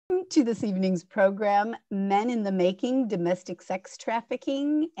To this evening's program, Men in the Making, Domestic Sex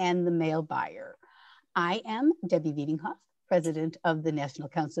Trafficking, and the Male Buyer. I am Debbie Wiedinghoff, President of the National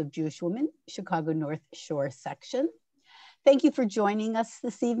Council of Jewish Women, Chicago North Shore Section. Thank you for joining us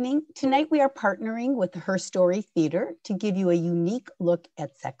this evening. Tonight we are partnering with the Her Story Theater to give you a unique look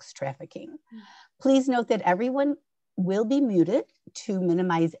at sex trafficking. Please note that everyone will be muted to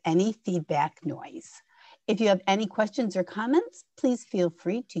minimize any feedback noise. If you have any questions or comments, please feel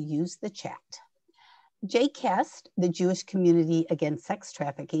free to use the chat. JCAST, the Jewish Community Against Sex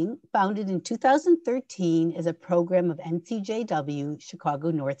Trafficking, founded in 2013 as a program of NCJW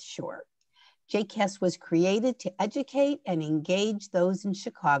Chicago North Shore. JCAST was created to educate and engage those in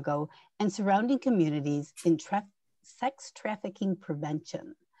Chicago and surrounding communities in sex trafficking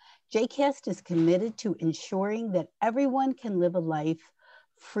prevention. JCAST is committed to ensuring that everyone can live a life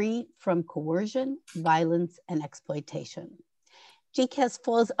free from coercion, violence, and exploitation. JCAST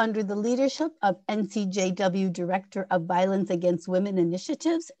falls under the leadership of NCJW Director of Violence Against Women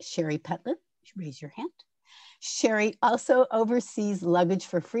Initiatives, Sherry Petlin. Raise your hand. Sherry also oversees Luggage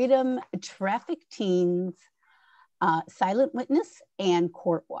for Freedom, Trafficked Teens, Silent Witness, and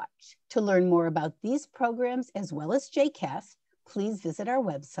Court Watch. To learn more about these programs as well as JCAST, please visit our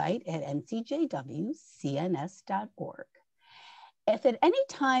website at ncjwcns.org. If at any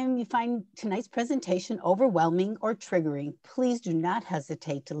time you find tonight's presentation overwhelming or triggering, please do not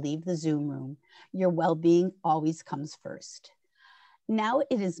hesitate to leave the Zoom room. Your well-being always comes first. Now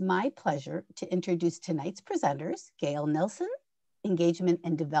it is my pleasure to introduce tonight's presenters, Gail Nelson, Engagement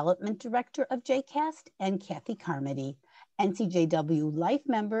and Development Director of JCAST, and Kathy Carmody, NCJW Life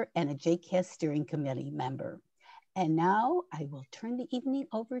member and a JCAST Steering Committee member. And now I will turn the evening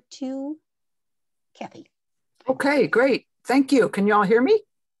over to Kathy. Okay, great. Thank you. Can you all hear me?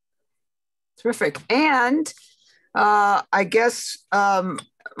 Terrific. And I guess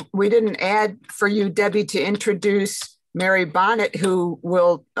we didn't add for you, Debbie, to introduce Mary Bonnett, who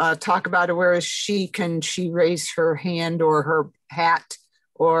will talk about where is she. Can she raise her hand or her hat?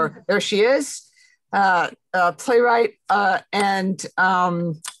 Or there she is, playwright and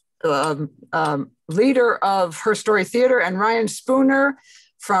leader of Her Story Theater, and Ryan Spooner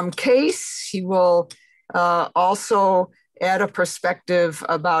from CAASE. He will also add a perspective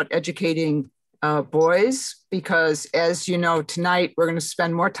about educating boys, because as you know, tonight we're going to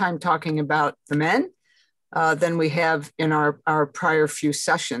spend more time talking about the men than we have in our prior few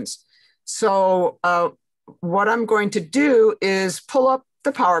sessions. So what I'm going to do is pull up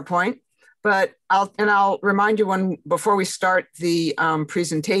the PowerPoint, but I'll remind you before we start the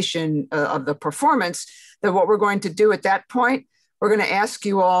presentation of the performance, that what we're going to do at that point, we're going to ask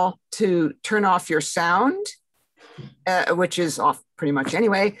you all to turn off your sound, which is off pretty much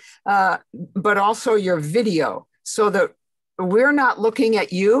anyway, but also your video, so that we're not looking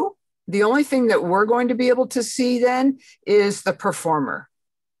at you. The only thing that we're going to be able to see then is the performer.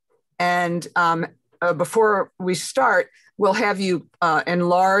 And before we start, we'll have you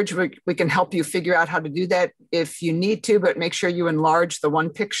enlarge. We can help you figure out how to do that if you need to, but make sure you enlarge the one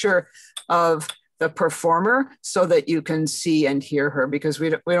picture of the performer so that you can see and hear her, because we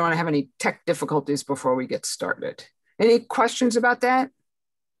don't want to have any tech difficulties before we get started. Any questions about that?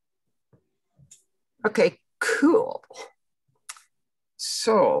 Okay, cool.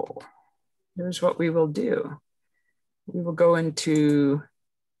 So here's what we will do. We will go into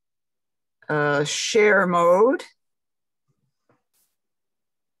share mode.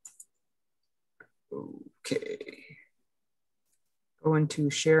 Okay. Go into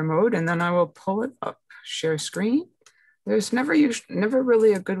share mode, and then I will pull it up. Share screen. There's never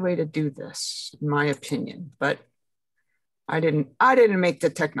really a good way to do this, in my opinion, but I didn't make the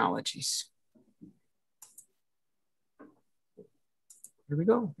technologies. Here we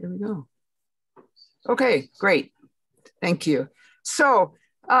go. Here we go. Okay, great. Thank you. So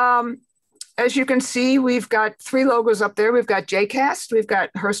as you can see, we've got three logos up there. We've got JCAST, we've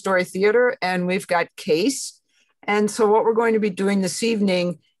got Her Story Theater, and we've got CAASE. And so what we're going to be doing this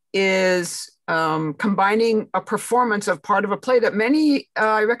evening is combining a performance of part of a play that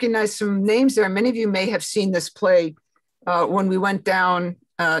I recognize some names there. Many of you may have seen this play when we went down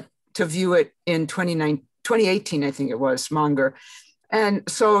to view it in 2018, I think it was, MONGER. And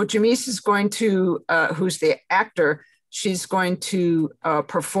so Jamise is going to, who's the actor, she's going to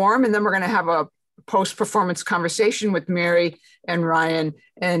perform, and then we're going to have a post-performance conversation with Mary and Ryan,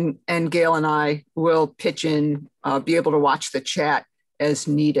 and Gail and I will pitch in, be able to watch the chat as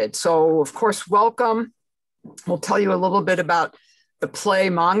needed. So of course, welcome. We'll tell you a little bit about the play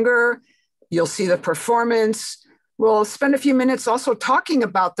MONGER. You'll see the performance. We'll spend a few minutes also talking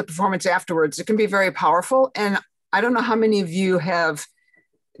about the performance afterwards. It can be very powerful. And I don't know how many of you have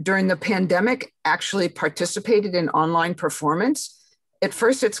during the pandemic actually participated in online performance. At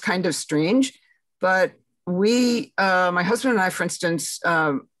first, it's kind of strange, but my husband and I, for instance,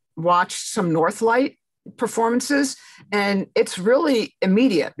 watched some Northlight performances, and it's really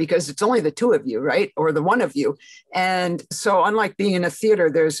immediate because it's only the two of you, right? Or the one of you. And so unlike being in a theater,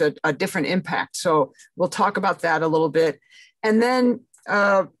 there's a different impact. So we'll talk about that a little bit. And then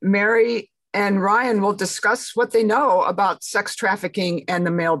Mary and Ryan will discuss what they know about sex trafficking and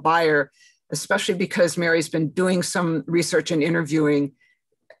the male buyer, especially because Mary's been doing some research and interviewing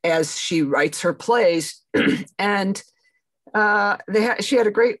as she writes her plays. And she had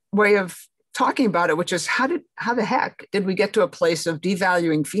a great way of talking about it, which is how the heck did we get to a place of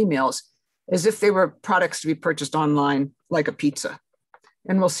devaluing females as if they were products to be purchased online like a pizza?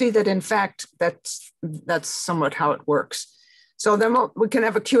 And we'll see that, in fact, that's somewhat how it works. So then we can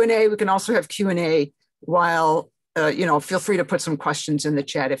have a Q&A. We can also have Q&A while, feel free to put some questions in the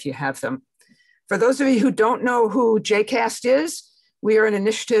chat if you have them. For those of you who don't know who JCAST is, we are an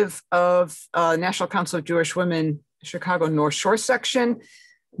initiative of National Council of Jewish Women, Chicago North Shore section.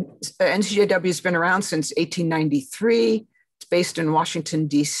 NCJW has been around since 1893. It's based in Washington,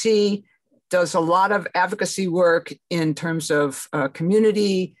 D.C., does a lot of advocacy work in terms of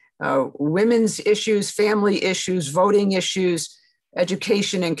community, women's issues, family issues, voting issues,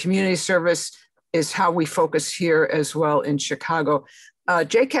 education and community service is how we focus here as well in Chicago.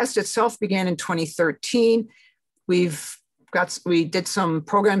 JCAST itself began in 2013. We did some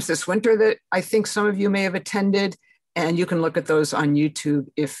programs this winter that I think some of you may have attended, and you can look at those on YouTube.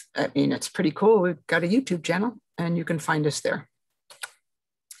 It's pretty cool. We've got a YouTube channel and you can find us there.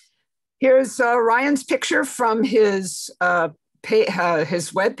 Here's Ryan's picture from his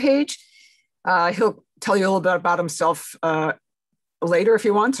webpage. He'll tell you a little bit about himself later if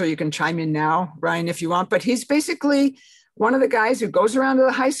you want, so you can chime in now, Ryan, if you want. But he's basically one of the guys who goes around to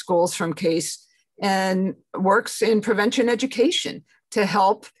the high schools from CAASE and works in prevention education to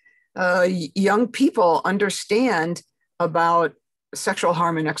help young people understand about sexual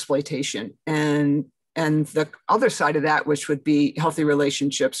harm and exploitation, and the other side of that, which would be healthy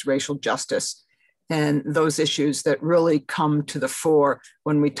relationships, racial justice, and those issues that really come to the fore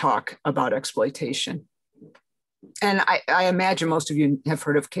when we talk about exploitation. And I imagine most of you have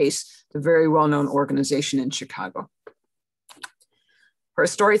heard of CAASE, the very well-known organization in Chicago. Her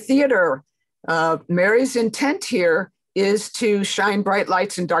story theater. Mary's intent here is to shine bright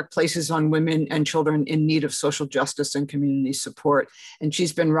lights in dark places on women and children in need of social justice and community support. And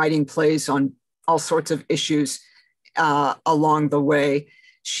she's been writing plays on all sorts of issues along the way.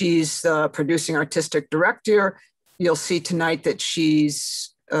 She's the producing artistic director. You'll see tonight that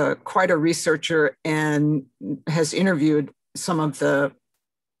she's quite a researcher and has interviewed some of the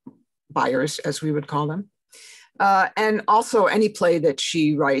buyers, as we would call them. And also any play that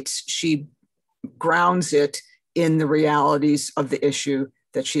she writes, she grounds it in the realities of the issue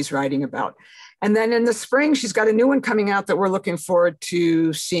that she's writing about. And then in the spring, she's got a new one coming out that we're looking forward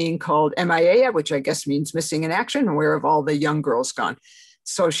to seeing called MIA, which I guess means Missing in Action, and Where Have All the Young Girls Gone?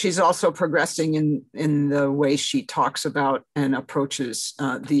 So she's also progressing in the way she talks about and approaches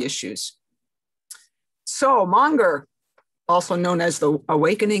the issues. So Monger, also known as The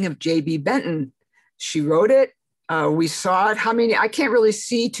Awakening of J.B. Benton, she wrote it. We saw it. How many? I can't really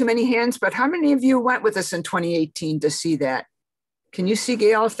see too many hands, but how many of you went with us in 2018 to see that? Can you see,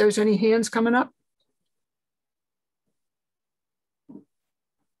 Gail, if there's any hands coming up?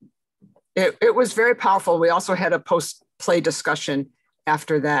 It was very powerful. We also had a post-play discussion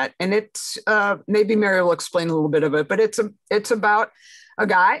after that. And it's, maybe Mary will explain a little bit of it, but it's about a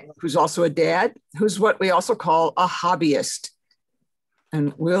guy who's also a dad, who's what we also call a hobbyist.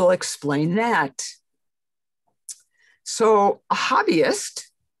 And we'll explain that. So a hobbyist,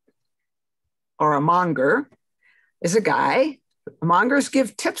 or a monger, is a guy. Mongers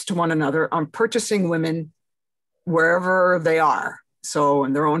give tips to one another on purchasing women wherever they are. So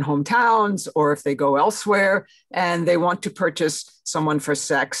in their own hometowns, or if they go elsewhere and they want to purchase someone for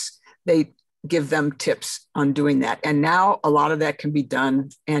sex, they give them tips on doing that. And now a lot of that can be done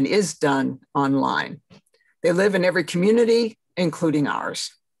and is done online. They live in every community, including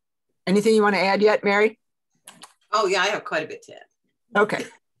ours. Anything you want to add yet, Mary? Oh yeah, I have quite a bit to add. Okay.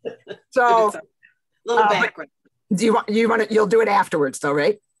 So a little background. You'll do it afterwards though,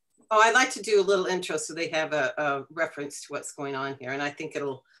 right? Oh, I'd like to do a little intro so they have a reference to what's going on here. And I think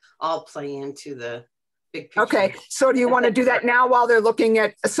it'll all play into the big picture. Okay, so do you want to do that now while they're looking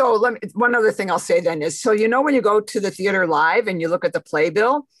at, one other thing I'll say then is, so when you go to the theater live and you look at the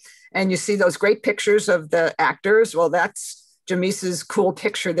playbill and you see those great pictures of the actors, well, that's Jamise's cool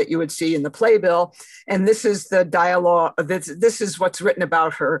picture that you would see in the playbill. And this is the dialogue. This is what's written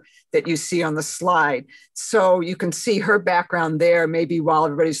about her that you see on the slide. So you can see her background there. Maybe while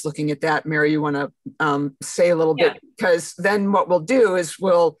everybody's looking at that, Mary, you want to say a little bit, because then what we'll do is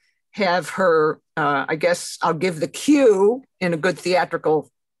we'll have her, I guess I'll give the cue in a good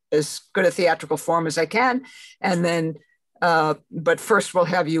theatrical, as good a theatrical form as I can. And then, but first we'll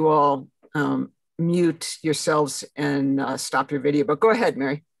have you all mute yourselves and stop your video, but go ahead,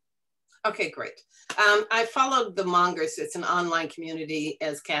 Mary. Okay, great. I followed the Mongers. It's an online community,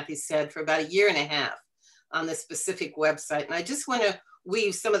 as Kathy said, for about 1.5 years on this specific website. And I just want to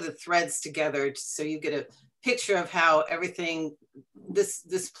weave some of the threads together so you get a picture of how everything,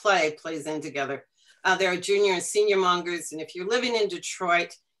 this play plays in together. There are junior and senior Mongers. And if you're living in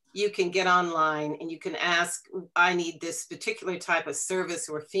Detroit, you can get online and you can ask, I need this particular type of service,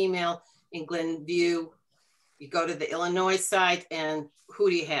 or female in Glenview. You go to the Illinois site and who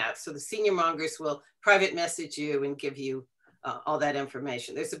do you have? So the senior Mongers will private message you and give you all that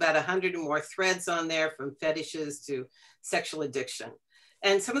information. There's about 100 or more threads on there, from fetishes to sexual addiction.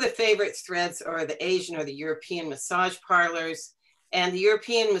 And some of the favorite threads are the Asian or the European massage parlors. And the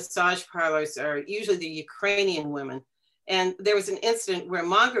European massage parlors are usually the Ukrainian women. And there was an incident where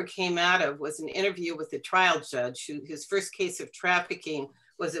Monger came out of was an interview with the trial judge, his first case of trafficking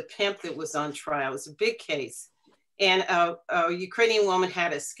was a pimp that was on trial. It was a big case. And a Ukrainian woman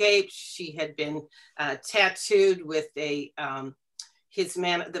had escaped. She had been tattooed with the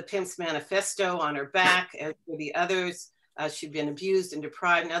pimp's manifesto on her back. As for the others, she'd been abused and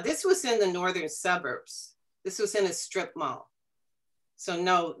deprived. Now, this was in the northern suburbs. This was in a strip mall. So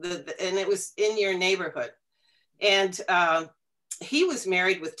no, and it was in your neighborhood. And he was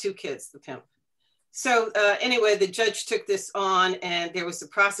married with 2 kids, the pimp. So anyway, the judge took this on, and there was a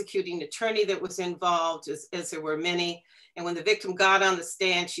prosecuting attorney that was involved, as there were many. And when the victim got on the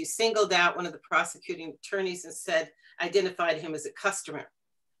stand, she singled out one of the prosecuting attorneys and said, identified him as a customer.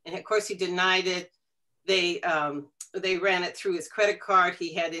 And of course, he denied it. They ran it through his credit card.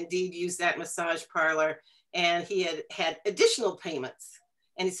 He had indeed used that massage parlor, and he had additional payments.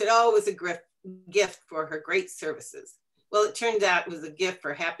 And he said, oh, it was a gift for her great services. Well, it turned out it was a gift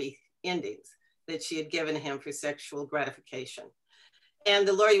for happy endings that she had given him for sexual gratification. And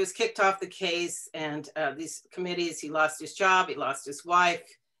the lawyer was kicked off the case, and these committees, he lost his job, he lost his wife,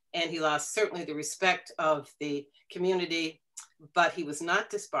 and he lost certainly the respect of the community, but he was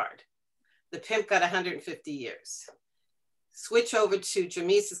not disbarred. The pimp got 150 years. Switch over to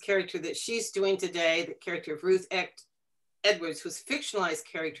Jamise's character that she's doing today, the character of Ruth Edwards, who's a fictionalized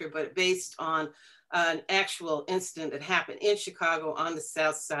character, but based on an actual incident that happened in Chicago on the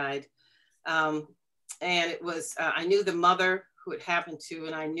South Side. And it was, I knew the mother who it happened to,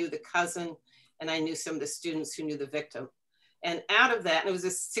 and I knew the cousin, and I knew some of the students who knew the victim. And out of that, and it was a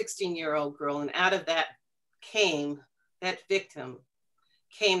 16-year-old girl, and out of that victim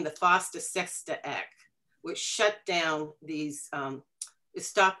came the FOSTA Sexta Act, which shut down these,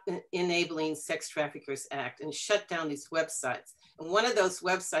 Stop Enabling Sex Traffickers Act, and shut down these websites. And one of those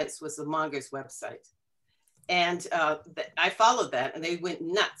websites was the Mongers website. And I followed that, and they went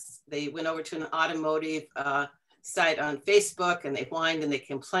nuts. They went over to an automotive site on Facebook, and they whined and they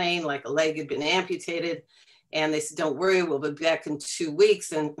complained like a leg had been amputated. And they said, don't worry, we'll be back in 2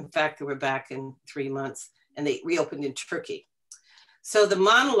 weeks. And in fact, they were back in 3 months, and they reopened in Turkey. So the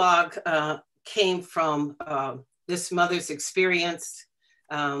monologue came from this mother's experience.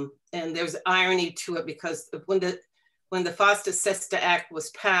 And there's irony to it, because when the FOSTA Sexta Act was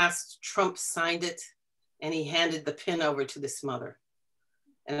passed, Trump signed it, and he handed the pen over to this mother.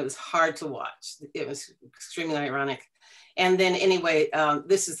 And it was hard to watch. It was extremely ironic. And then anyway,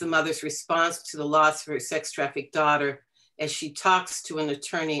 this is the mother's response to the loss of her sex trafficked daughter as she talks to an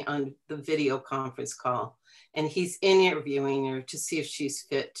attorney on the video conference call. And he's interviewing her to see if she's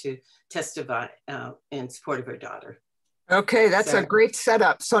fit to testify in support of her daughter. Okay, that's a great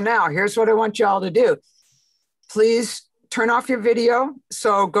setup. So now here's what I want y'all to do. Please turn off your video.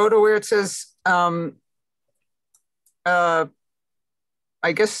 So go to where it says,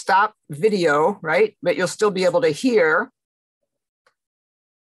 I guess stop video, right? But you'll still be able to hear.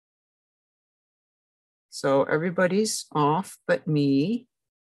 So everybody's off but me.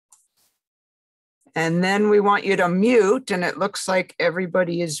 And then we want you to mute, and it looks like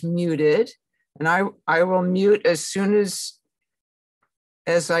everybody is muted. And I will mute as soon as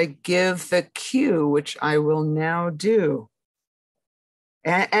I give the cue, which I will now do.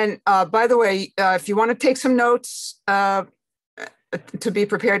 And by the way, if you want to take some notes to be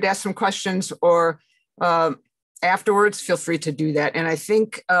prepared to ask some questions, or afterwards, feel free to do that. And I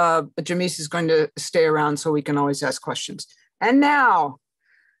think Jamise is going to stay around so we can always ask questions. And now,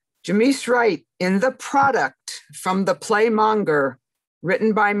 Jamise Wright in The Product from the play Monger,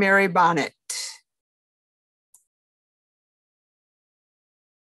 written by Mary Bonnett.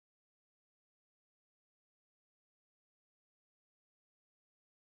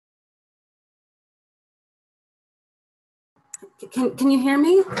 Can you hear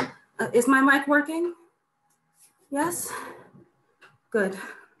me? Is my mic working? Yes? Good.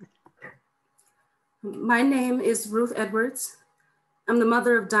 My name is Ruth Edwards. I'm the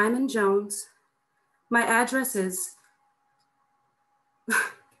mother of Diamond Jones. My address is,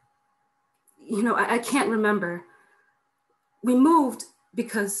 I can't remember. We moved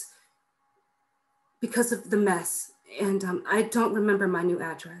because of the mess, and I don't remember my new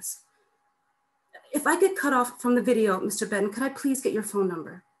address. If I get cut off from the video, Mr. Benton, could I please get your phone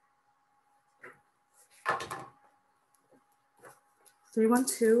number?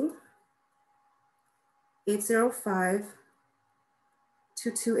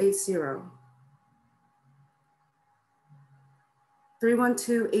 312-805-2280.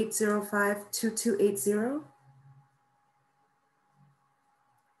 312-805-2280.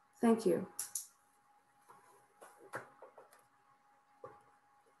 Thank you.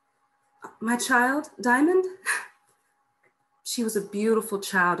 My child, Diamond, she was a beautiful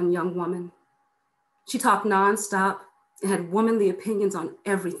child and young woman. She talked nonstop and had womanly opinions on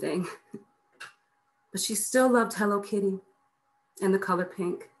everything. But she still loved Hello Kitty and the color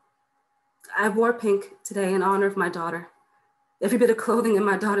pink. I wore pink today in honor of my daughter. Every bit of clothing in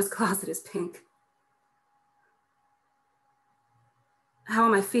my daughter's closet is pink. How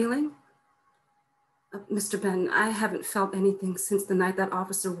am I feeling? Mr. Ben, I haven't felt anything since the night that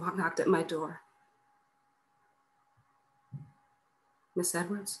officer knocked at my door. Miss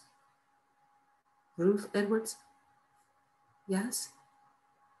Edwards? Ruth Edwards? Yes?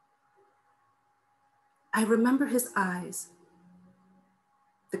 I remember his eyes.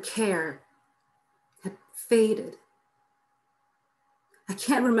 The care had faded. I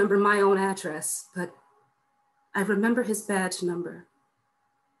can't remember my own address, but I remember his badge number,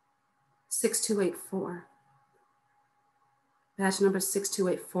 6284. Badge number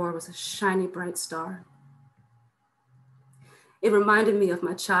 6284 was a shiny, bright star. It reminded me of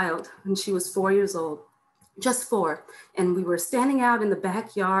my child when she was 4 years old, just 4. And we were standing out in the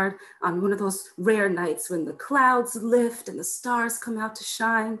backyard on one of those rare nights when the clouds lift and the stars come out to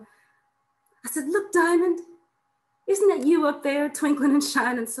shine. I said, "Look, Diamond, isn't that you up there twinkling and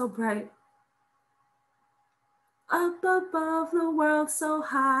shining so bright? Up above the world so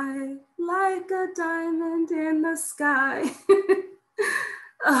high, like a diamond in the sky."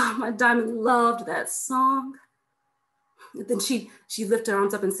 Oh, my Diamond loved that song. And then she'd lift her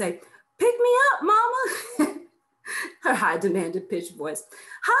arms up and say, "Pick me up, mama." Her high demanded pitched voice,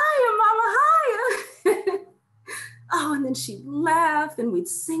 "Higher, mama, higher." Oh, and then she'd laugh and we'd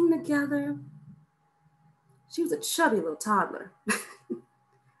sing together. She was a chubby little toddler.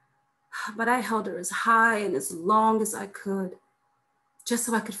 But I held her as high and as long as I could, just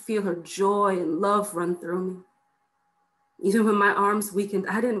so I could feel her joy and love run through me. Even when my arms weakened,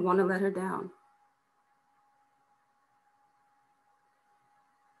 I didn't want to let her down.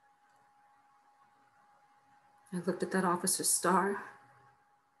 I looked at that officer's star,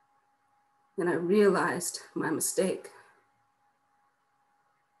 and I realized my mistake.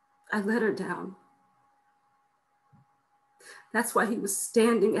 I let her down. That's why he was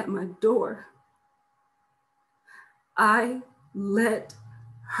standing at my door. I let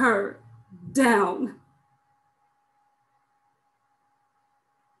her down.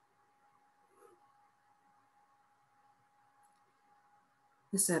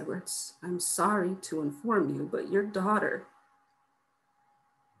 Miss Edwards, I'm sorry to inform you, but your daughter.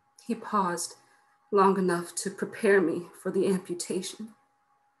 He paused long enough to prepare me for the amputation.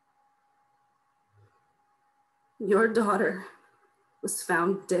 Your daughter was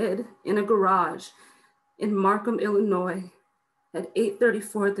found dead in a garage in Markham, Illinois at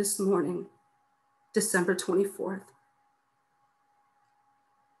 8:34 this morning, December 24th.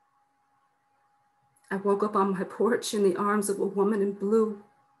 I woke up on my porch in the arms of a woman in blue.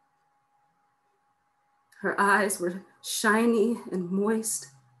 Her eyes were shiny and moist.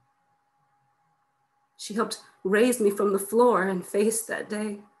 She helped raise me from the floor and face that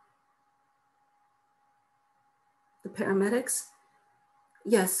day. The paramedics?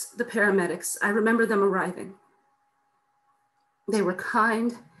 Yes, the paramedics. I remember them arriving. They were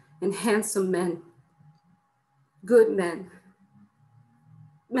kind and handsome men, good men,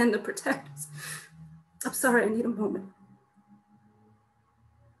 men that protect us. I'm sorry, I need a moment.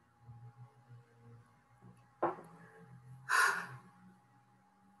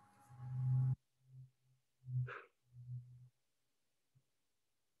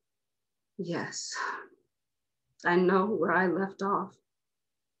 Yes, I know where I left off.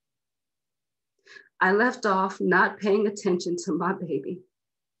 I left off not paying attention to my baby.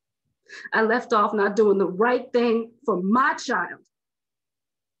 I left off not doing the right thing for my child.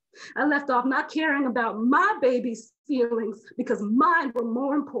 I left off not caring about my baby's feelings because mine were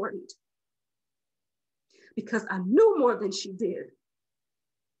more important. Because I knew more than she did.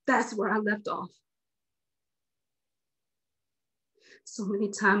 That's where I left off. So many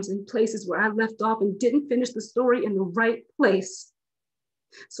times in places where I left off and didn't finish the story in the right place.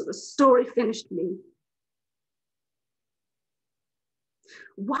 So the story finished me.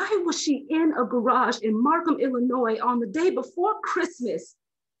 Why was she in a garage in Markham, Illinois on the day before Christmas?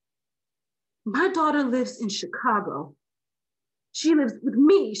 My daughter lives in Chicago. She lives with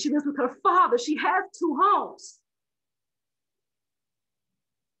me. She lives with her father. She has 2 homes.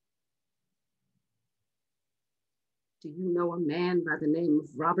 Do you know a man by the name of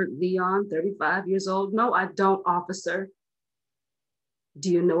Robert Leon, 35 years old? No, I don't, officer.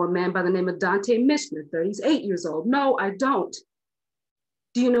 Do you know a man by the name of Dante Mishner, 38 years old? No, I don't.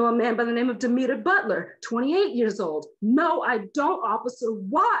 Do you know a man by the name of Demeter Butler, 28 years old? No, I don't, officer.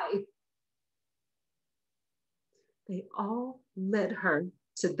 Why? They all led her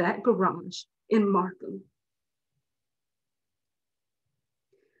to that garage in Markham.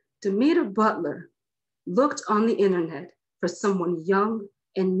 Demeter Butler looked on the internet for someone young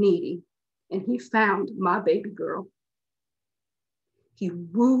and needy, and he found my baby girl. He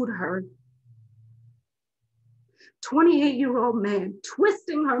wooed her. 28-year-old man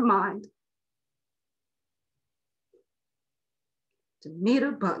twisting her mind.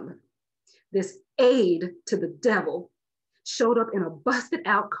 Demeter Butler, this aide to the devil, showed up in a busted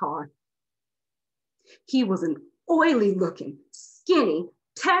out car. He was an oily looking, skinny,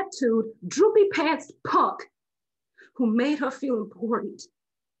 tattooed, droopy pants punk who made her feel important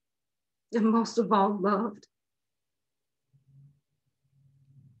and most of all loved.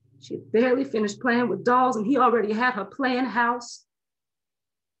 She had barely finished playing with dolls and he already had her playing house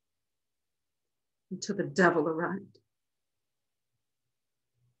until the devil arrived.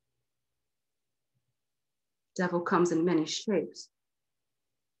 Devil comes in many shapes,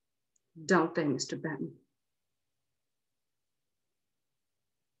 don't they, Mr. Benton?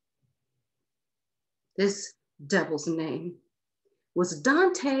 This devil's name was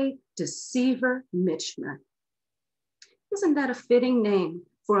Dante Deceiver Mitchner. Isn't that a fitting name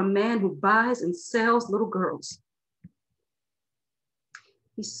for a man who buys and sells little girls?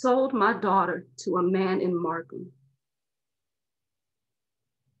 He sold my daughter to a man in Markham.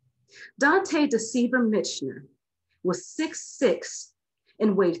 Dante Deceiver Mitchner was 6'6"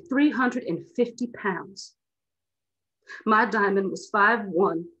 and weighed 350 pounds. My diamond was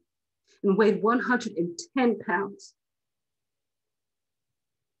 5'1" and weighed 110 pounds.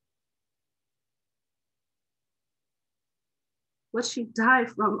 What she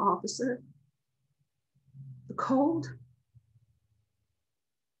died from, officer? The cold?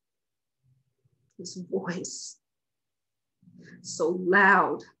 His voice, so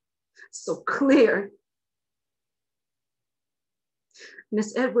loud, so clear.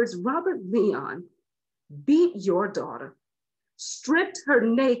 Miss Edwards, Robert Leon beat your daughter, stripped her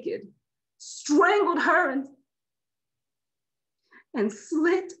naked, strangled her and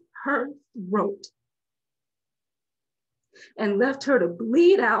slit her throat and left her to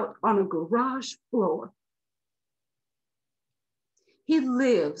bleed out on a garage floor. He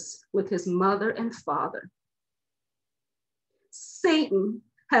lives with his mother and father. Satan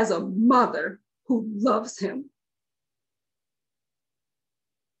has a mother who loves him.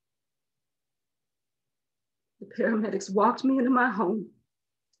 The paramedics walked me into my home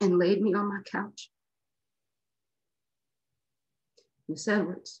and laid me on my couch. Miss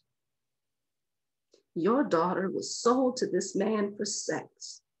Edwards, your daughter was sold to this man for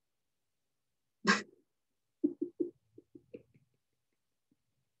sex.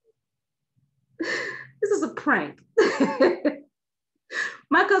 This is a prank.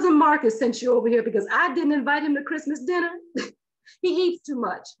 My cousin Marcus sent you over here because I didn't invite him to Christmas dinner. He eats too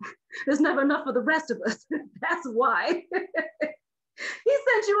much. There's never enough for the rest of us. That's why. He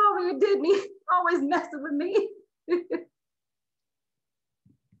sent you over here, didn't he? Always messing with me.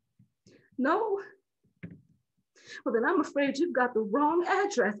 No? Well, then I'm afraid you've got the wrong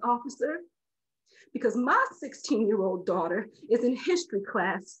address, officer, because my 16-year-old daughter is in history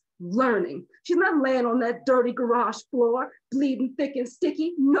class learning. She's not laying on that dirty garage floor, bleeding thick and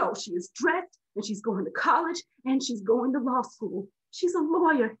sticky. No, she is dressed and she's going to college and she's going to law school. She's a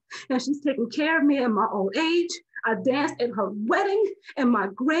lawyer and she's taking care of me in my old age. I danced at her wedding, and my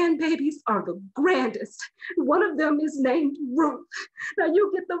grandbabies are the grandest. One of them is named Ruth. Now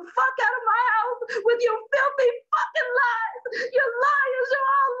you get the fuck out of my house with your filthy fucking lies. You're liars, you're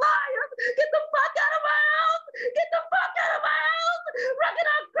all liars. Get the fuck out of my house. Get the fuck out of my house. Wrecking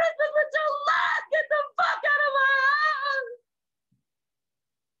our Christmas with your lies. Get the fuck out of my house.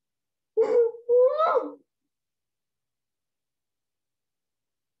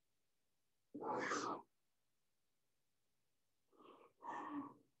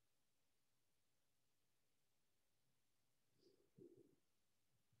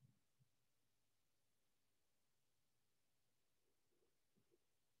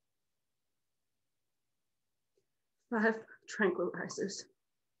 5 tranquilizers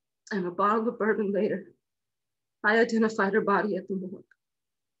and a bottle of bourbon later, I identified her body at the morgue.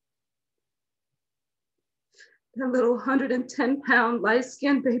 That little 110-pound,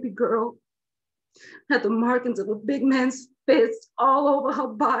 light-skinned baby girl had the markings of a big man's fist all over her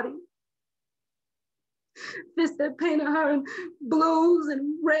body. Fists that painted her in blues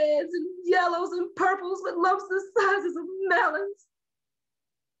and reds and yellows and purples with lumps the sizes of melons.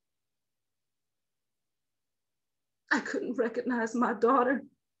 I couldn't recognize my daughter.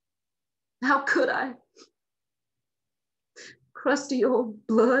 How could I? Crusty old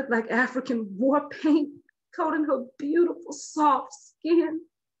blood like African war paint coating her beautiful, soft skin.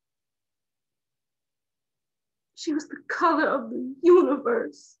 She was the color of the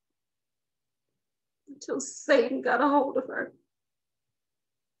universe until Satan got a hold of her.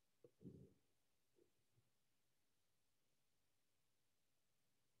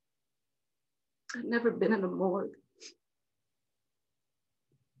 I'd never been in a morgue.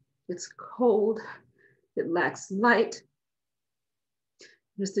 It's cold, it lacks light.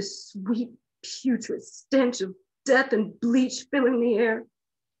 There's this sweet, putrid stench of death and bleach filling the air.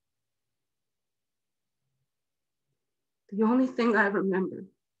 The only thing I remember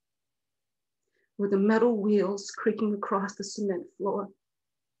were the metal wheels creaking across the cement floor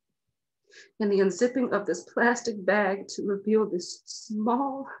and the unzipping of this plastic bag to reveal this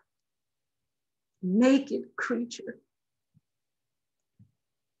small, naked creature.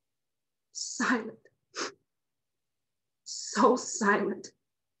 Silent, so silent.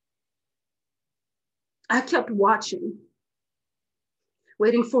 I kept watching,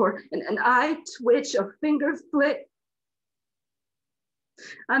 waiting for an eye twitch, a finger flick.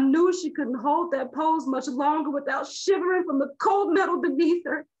 I knew she couldn't hold that pose much longer without shivering from the cold metal beneath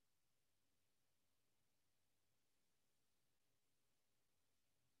her.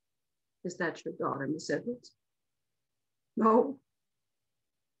 Is that your daughter, Miss Edwards? No.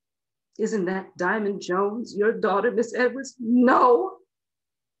 Isn't that Diamond Jones, your daughter, Miss Edwards? No.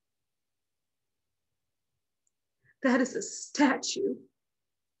 That is a statue.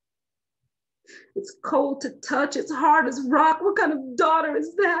 It's cold to touch, it's hard as rock. What kind of daughter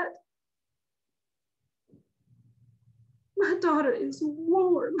is that? My daughter is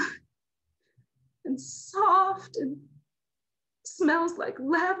warm and soft and smells like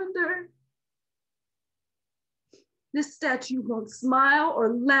lavender. This statue won't smile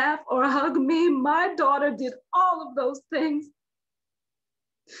or laugh or hug me. My daughter did all of those things.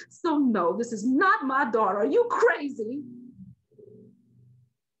 So no, this is not my daughter. Are you crazy?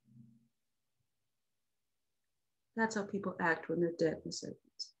 That's how people act when they're dead, Miss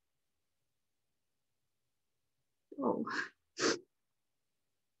Edwards. Oh.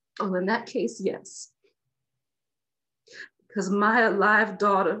 Oh, in that case, yes. Because my alive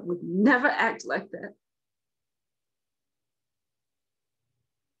daughter would never act like that.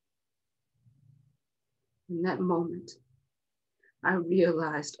 In that moment, I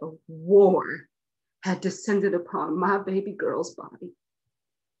realized a war had descended upon my baby girl's body.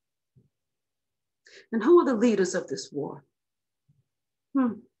 And who are the leaders of this war?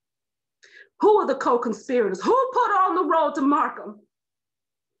 Who are the co-conspirators? Who put her on the road to Markham?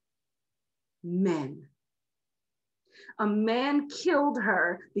 Men. A man killed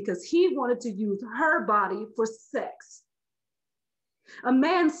her because he wanted to use her body for sex. A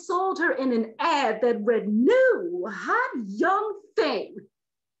man sold her in an ad that read, "New, hot, young thing,"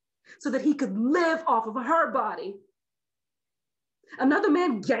 so that he could live off of her body. Another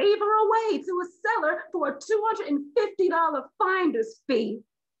man gave her away to a seller for a $250 finder's fee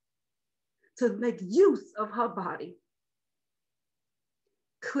to make use of her body.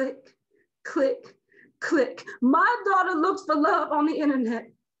 Click, click, click. My daughter looks for love on the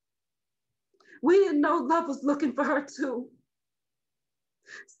internet. We didn't know love was looking for her too.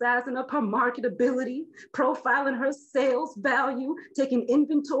 Sizing up her marketability, profiling her sales value, taking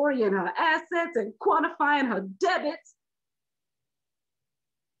inventory in her assets and quantifying her debits.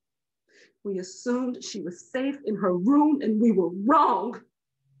 We assumed she was safe in her room, and we were wrong.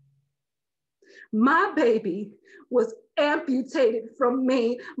 My baby was amputated from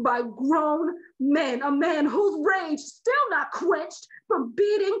me by grown men, a man whose rage, still not quenched from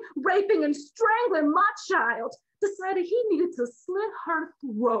beating, raping, and strangling my child, decided he needed to slit her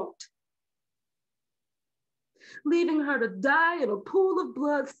throat, leaving her to die in a pool of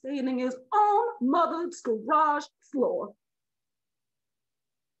blood staining his own mother's garage floor.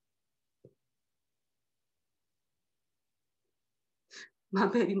 My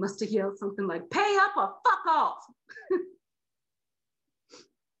baby must have yelled something like, "Pay up or fuck off."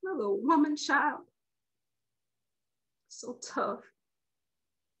 My little woman child, so tough.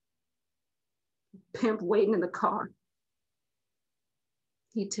 Pimp waiting in the car.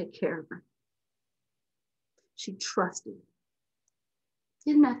 He'd take care of her. She trusted.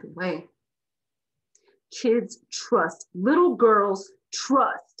 Isn't that the way? Kids trust. Little girls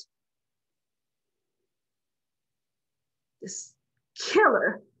trust. This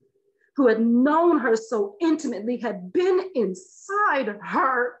killer who had known her so intimately, had been inside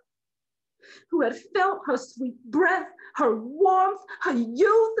her, who had felt her sweet breath, her warmth, her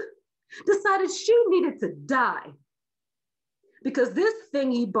youth, decided she needed to die. Because this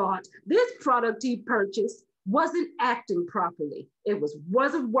thing he bought, this product he purchased, wasn't acting properly. It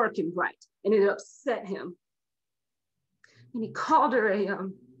wasn't working right, and it upset him. And he called her a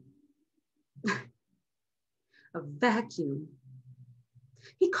vacuum.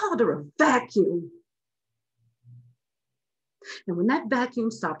 He called her a vacuum. And when that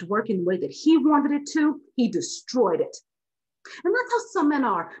vacuum stopped working the way that he wanted it to, he destroyed it. And that's how some men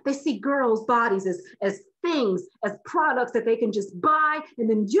are. They see girls' bodies as things, as products that they can just buy and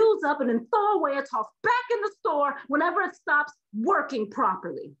then use up and then throw away or toss back in the store whenever it stops working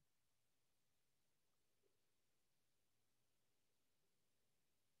properly.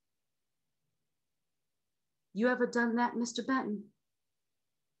 You ever done that, Mr. Benton?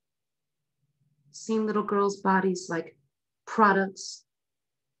 Seen little girls' bodies like products,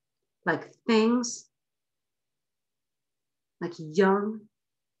 like things, like young,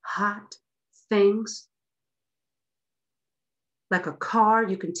 hot things, like a car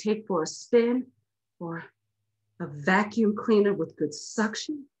you can take for a spin, or a vacuum cleaner with good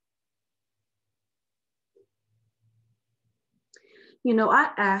suction? You know,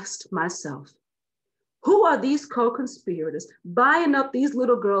 I asked myself, who are these co-conspirators buying up these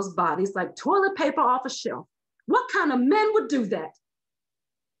little girls' bodies like toilet paper off a shelf? What kind of men would do that?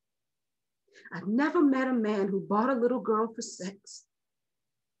 I've never met a man who bought a little girl for sex.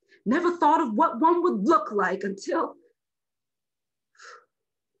 Never thought of what one would look like until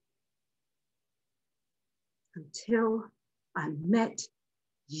I met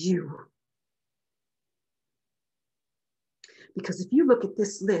you. Because if you look at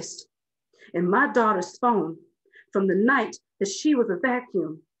this list in my daughter's phone from the night that she was a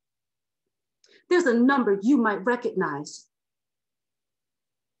vacuum, there's a number you might recognize.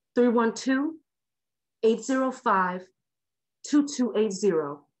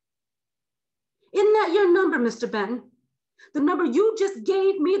 312-805-2280. Isn't that your number, Mr. Benton? The number you just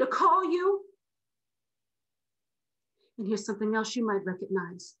gave me to call you? And here's something else you might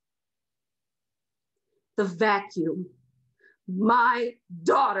recognize. The vacuum. My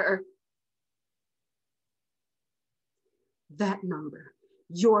daughter. That number,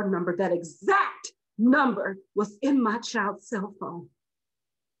 your number, that exact number was in my child's cell phone.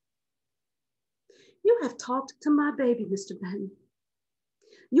 You have talked to my baby, Mr. Benton.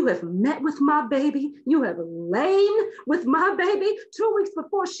 You have met with my baby. You have lain with my baby. 2 weeks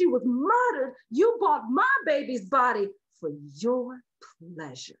before she was murdered, you bought my baby's body for your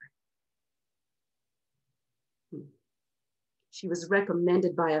pleasure. She was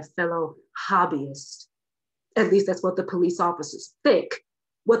recommended by a fellow hobbyist. At least that's what the police officers think.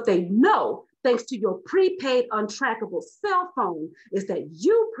 What they know, thanks to your prepaid untrackable cell phone, is that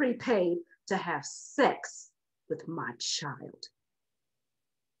you prepaid to have sex with my child.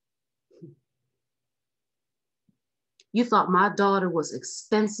 You thought my daughter was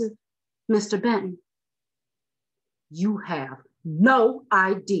expensive, Mr. Benton? You have no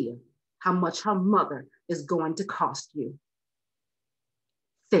idea how much her mother is going to cost you.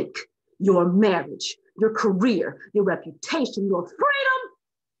 Think, your marriage, your career, your reputation, your freedom.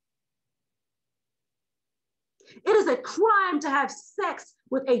 It is a crime to have sex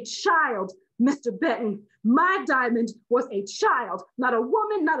with a child, Mr. Benton. My diamond was a child, not a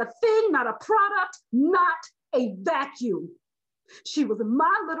woman, not a thing, not a product, not a vacuum. She was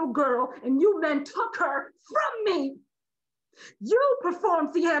my little girl, and you men took her from me. You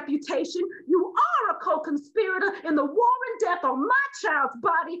performed the amputation. You are a co-conspirator in the war and death on my child's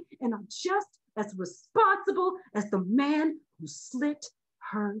body, and I'm just as responsible as the man who slit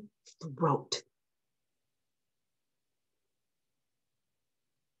her throat.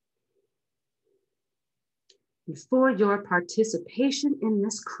 And for your participation in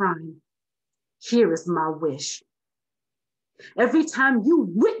this crime, here is my wish. Every time you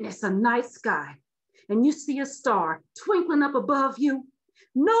witness a night sky and you see a star twinkling up above you,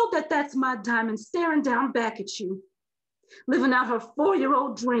 know that that's my diamond staring down back at you, living out her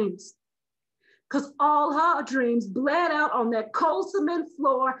 4-year-old dreams. Because all her dreams bled out on that cold cement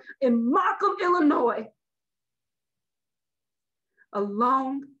floor in Markham, Illinois,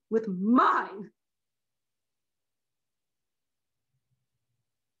 along with mine.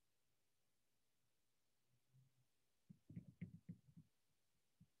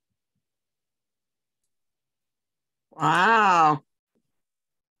 Wow.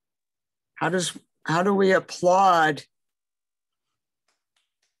 How do we applaud?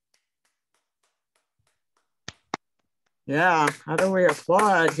 Yeah, how do we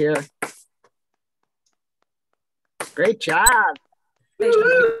applaud here? Great job.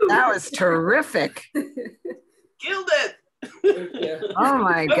 That was terrific. Killed it. Oh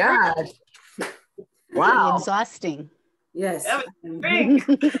my God. Wow. Exhausting. Yes. That was great.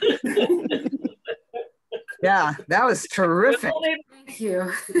 Yeah, that was terrific. Thank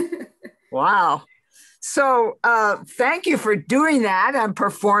you. Wow. So thank you for doing that and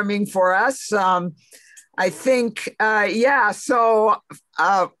performing for us. I think, yeah, so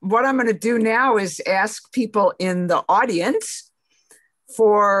what I'm going to do now is ask people in the audience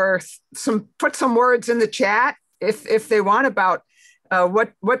for put some words in the chat if they want about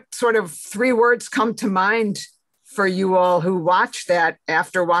what sort of 3 words come to mind for you all who watch that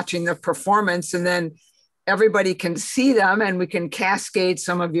after watching the performance, and then everybody can see them and we can cascade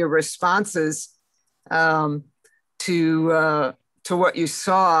some of your responses to what you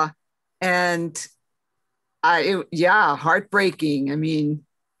saw. And yeah, heartbreaking. I mean,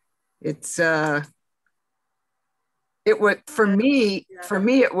 it was for me,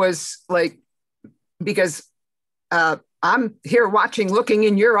 it was like, because I'm here watching, looking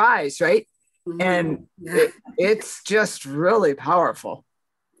in your eyes, right? Mm-hmm. And it's just really powerful.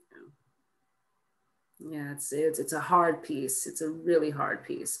 Yeah, it's a hard piece. It's a really hard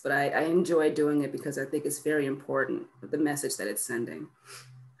piece, but I enjoy doing it because I think it's very important, the message that it's sending.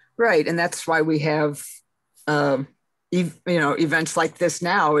 Right, and that's why we have, events like this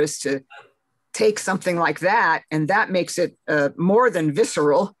now, is to take something like that, and that makes it more than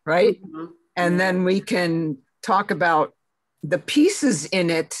visceral, right? Mm-hmm. And then we can talk about the pieces in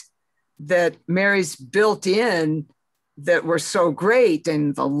it that Mary's built in that were so great,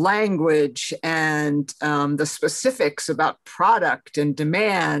 and the language and the specifics about product and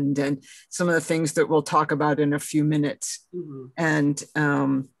demand and some of the things that we'll talk about in a few minutes. Mm-hmm.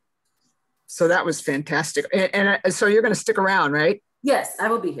 And so that was fantastic. And so you're going to stick around, right? Yes, I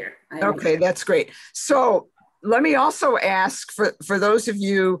will be here. Okay, that's great. So let me also ask for those of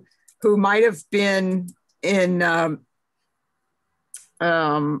you who might have been in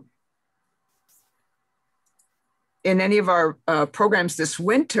any of our programs this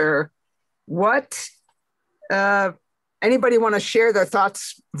winter, what anybody want to share their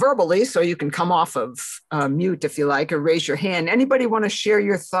thoughts verbally, so you can come off of mute if you like, or raise your hand. Anybody want to share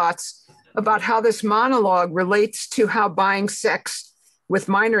your thoughts about how this monologue relates to how buying sex with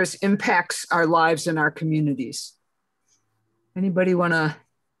minors impacts our lives and our communities? Anybody want to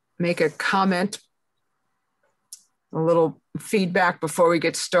make a comment, a little feedback before we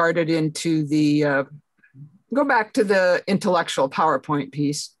get started into the go back to the intellectual PowerPoint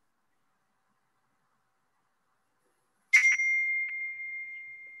piece?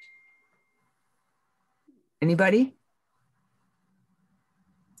 Anybody?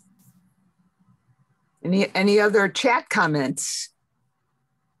 Any other chat comments?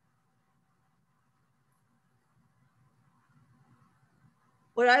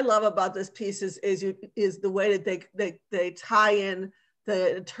 What I love about this piece is the way that they tie in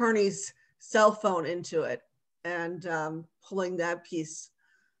the attorney's cell phone into it, and pulling that piece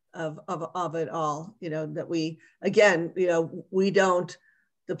of it all, that we, again, we don't,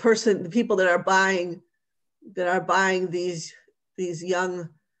 the people that are buying these young,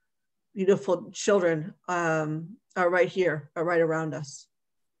 beautiful children are right here, are right around us.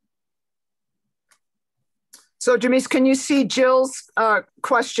 So Jamise, can you see Jill's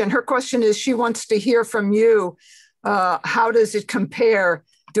question? Her question is, she wants to hear from you. How does it compare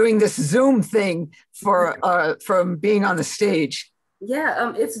doing this Zoom thing from being on the stage?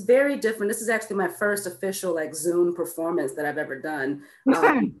 Yeah, it's very different. This is actually my first official like Zoom performance that I've ever done.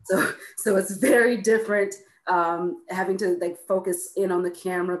 So it's very different, having to like focus in on the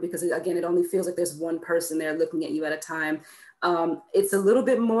camera, because again, it only feels like there's one person there looking at you at a time. It's a little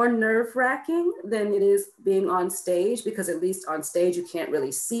bit more nerve-wracking than it is being on stage, because at least on stage you can't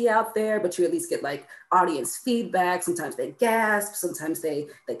really see out there, but you at least get like audience feedback. Sometimes they gasp, sometimes they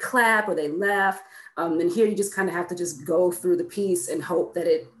clap or they laugh. And here you just kind of have to just go through the piece and hope that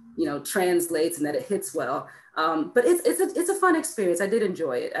it, you know, translates and that it hits well. But it's a fun experience. I did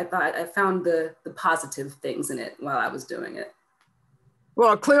enjoy it. I found the positive things in it while I was doing it.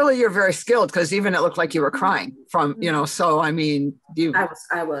 Well, clearly you're very skilled, because even it looked like you were crying from, you know, so I mean,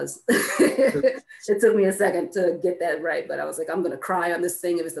 I was. It took me a second to get that right, but I was like, I'm going to cry on this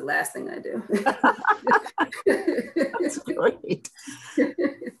thing if it's the last thing I do. That's great.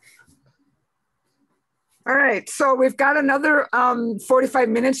 All right, so we've got another 45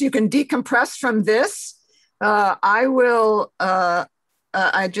 minutes. You can decompress from this. I will, I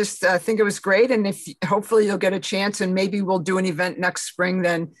just think it was great. And if hopefully you'll get a chance, and maybe we'll do an event next spring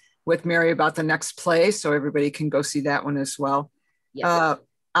then with Mary about the next play, so everybody can go see that one as well. Yeah.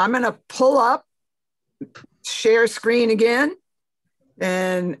 I'm going to pull up, share screen again,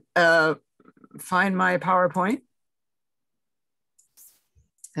 and find my PowerPoint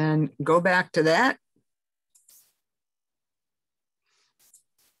and go back to that.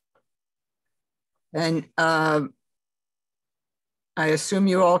 And I assume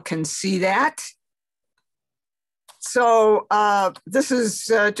you all can see that. So this is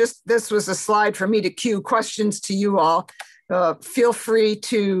this was a slide for me to cue questions to you all. Feel free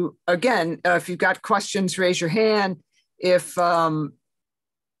to, again, if you've got questions, raise your hand. If you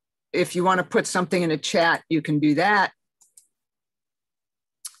want to put something in a chat, you can do that.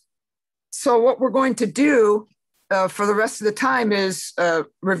 So what we're going to do for the rest of the time is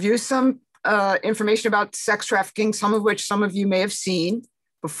review some information about sex trafficking, some of which some of you may have seen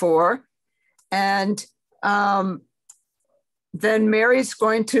before. And then Mary's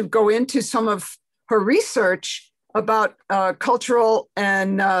going to go into some of her research about cultural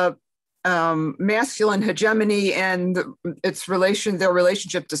and masculine hegemony and their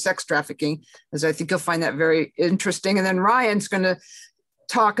relationship to sex trafficking, as I think you'll find that very interesting. And then Ryan's going to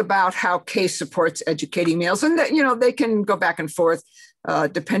talk about how CAASE supports educating males, and that, you know, they can go back and forth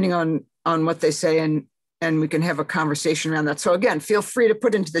depending on what they say, and we can have a conversation around that. So again, feel free to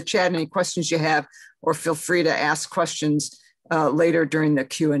put into the chat any questions you have, or feel free to ask questions later during the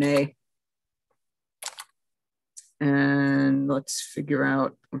Q&A. And let's figure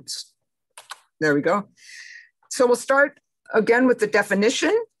out, there we go. So we'll start again with the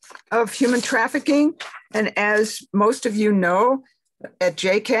definition of human trafficking. And as most of you know, at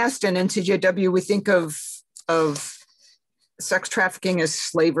JCAST and NCJW, we think of sex trafficking as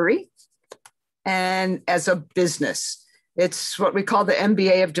slavery and as a business. It's what we call the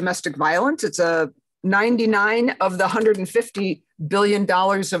MBA of domestic violence. It's a 99 of the $150 billion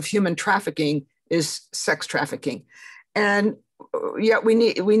of human trafficking is sex trafficking. And yet we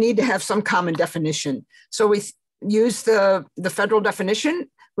need to have some common definition. So we use the federal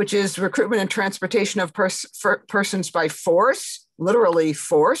definition, which is recruitment and transportation of persons by force, literally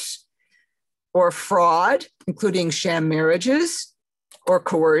force, or fraud, including sham marriages, or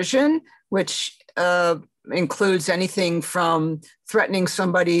coercion, which includes anything from threatening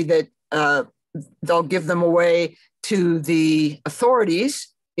somebody that they'll give them away to the authorities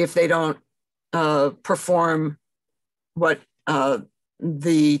if they don't perform what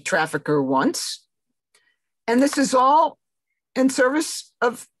the trafficker wants. And this is all in service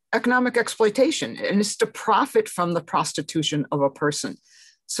of economic exploitation, and it's to profit from the prostitution of a person.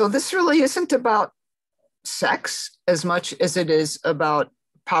 So this really isn't about sex as much as it is about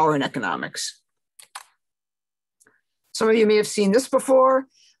power and economics. Some of you may have seen this before.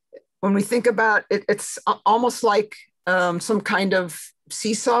 When we think about it, it's almost like some kind of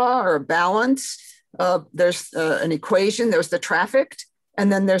seesaw or balance. There's an equation, there's the trafficked,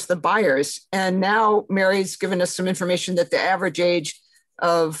 and then there's the buyers. And now Mary's given us some information that the average age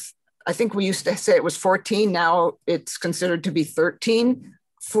of, I think we used to say it was 14, now it's considered to be 13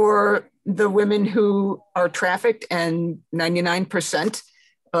 for the women who are trafficked, and 99%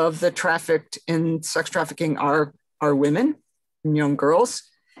 of the trafficked in sex trafficking are women and young girls.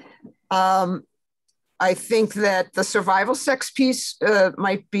 I think that the survival sex piece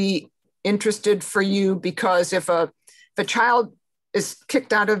might be interested for you, because if a child is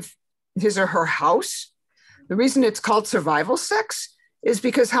kicked out of his or her house, the reason it's called survival sex is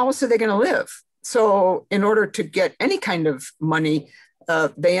because how else are they going to live? So in order to get any kind of money,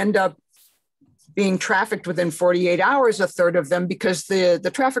 they end up being trafficked within 48 hours, a third of them, because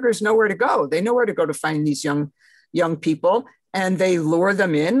the traffickers know where to go. They know where to go to find these young people, and they lure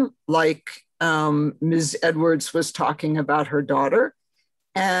them in, like Ms. Edwards was talking about her daughter.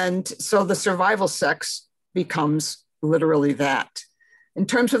 And so the survival sex becomes literally that. In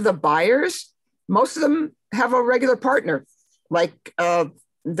terms of the buyers, most of them have a regular partner, like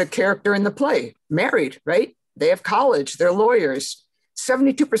the character in the play, married, right? They have college, they're lawyers.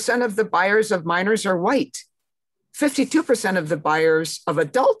 72% of the buyers of minors are white. 52% of the buyers of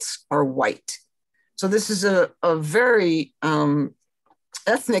adults are white. So this is a very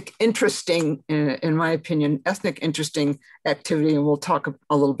ethnic interesting, in my opinion, ethnic interesting activity. And we'll talk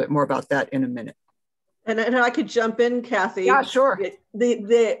a little bit more about that in a minute. And I could jump in, Kathy. Yeah, sure.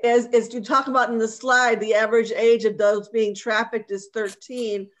 As you talk about in the slide, the average age of those being trafficked is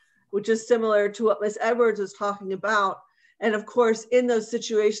 13, which is similar to what Ms. Edwards was talking about. And of course, in those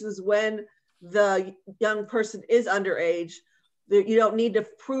situations when the young person is underage, you don't need to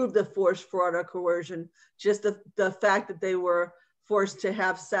prove the force, fraud, or coercion. Just the fact that they were forced to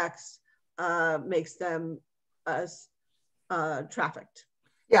have sex makes them trafficked.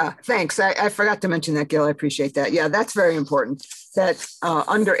 Yeah, thanks. I forgot to mention that, Gil. I appreciate that. Yeah, that's very important. That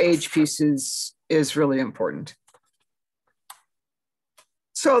underage piece is really important.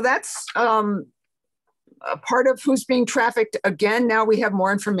 So that's a part of who's being trafficked. Again, now we have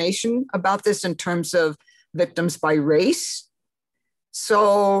more information about this in terms of victims by race.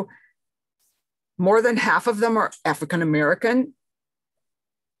 So more than half of them are African American.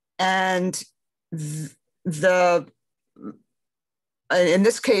 And in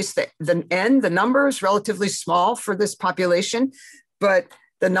this case, the number is relatively small for this population, but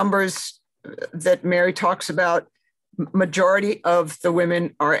the numbers that Mary talks about, majority of the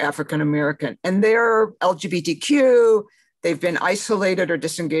women are African American, and they're LGBTQ. They've been isolated or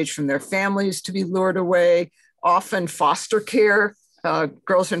disengaged from their families to be lured away. Often foster care,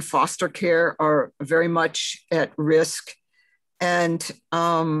 girls in foster care are very much at risk. And,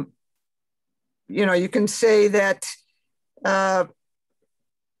 you can say that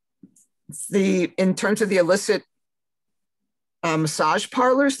in terms of the illicit massage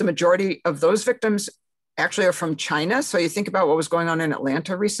parlors, the majority of those victims actually are from China. So you think about what was going on in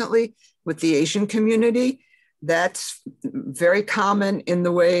Atlanta recently with the Asian community. That's very common in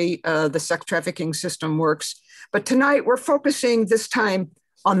the way the sex trafficking system works. But tonight we're focusing this time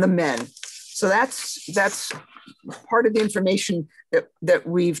on the men. So that's part of the information that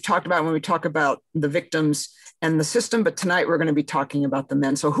we've talked about when we talk about the victims and the system. But tonight we're going to be talking about the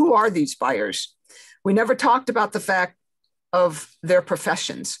men. So who are these buyers? We never talked about the fact of their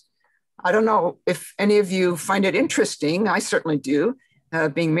professions. I don't know if any of you find it interesting. I certainly do,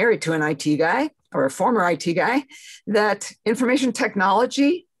 being married to an IT guy or a former IT guy, that information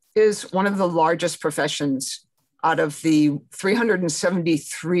technology is one of the largest professions out of the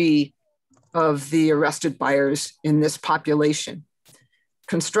 373 of the arrested buyers in this population.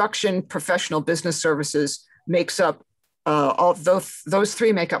 Construction, professional business services makes up, all those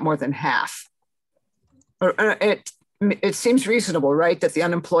three make up more than half. It seems reasonable, right, that the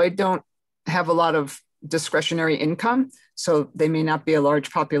unemployed don't have a lot of discretionary income, so they may not be a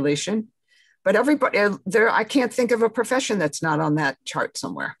large population. But everybody there, I can't think of a profession that's not on that chart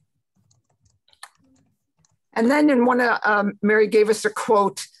somewhere. And then in Mary gave us a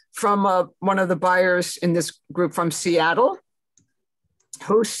quote from one of the buyers in this group from Seattle,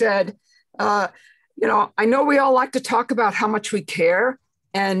 who said, I know we all like to talk about how much we care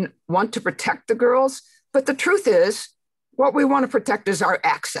and want to protect the girls, but the truth is, what we want to protect is our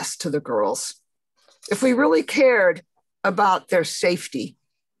access to the girls. If we really cared about their safety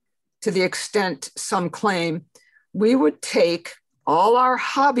to the extent some claim, we would take all our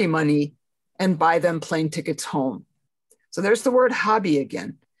hobby money and buy them plane tickets home. So there's the word hobby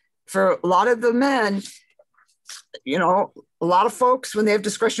again. For a lot of the men, a lot of folks, when they have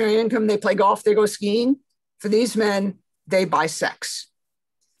discretionary income, they play golf, they go skiing. For these men, they buy sex.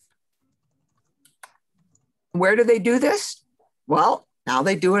 Where do they do this? Well, now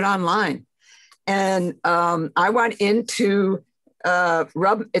they do it online. And I went into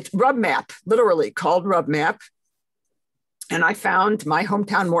it's RubMap, literally called RubMap. And I found my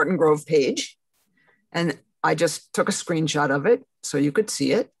hometown Morton Grove page. And I just took a screenshot of it so you could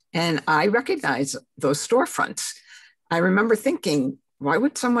see it. And I recognize those storefronts. I remember thinking, why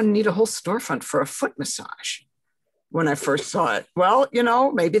would someone need a whole storefront for a foot massage when I first saw it? Well,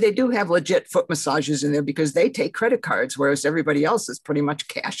 maybe they do have legit foot massages in there because they take credit cards, whereas everybody else is pretty much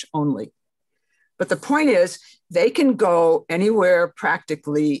cash only. But the point is, they can go anywhere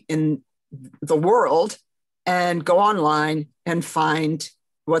practically in the world and go online and find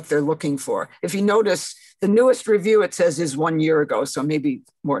what they're looking for. If you notice, the newest review, it says, is 1 year ago. So maybe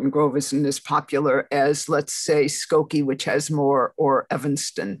Morton Grove isn't as popular as, let's say, Skokie, which has more, or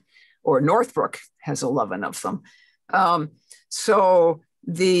Evanston, or Northbrook has 11 of them.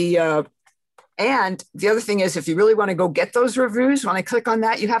 And the other thing is, if you really want to go get those reviews, when I click on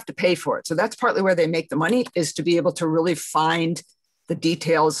that, you have to pay for it. So that's partly where they make the money, is to be able to really find the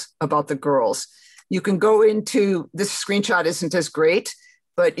details about the girls. You can go into, this screenshot isn't as great,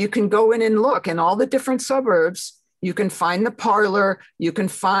 but you can go in and look in all the different suburbs. You can find the parlor. You can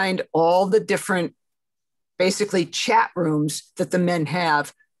find all the different, basically, chat rooms that the men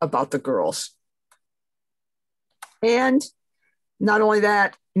have about the girls. And not only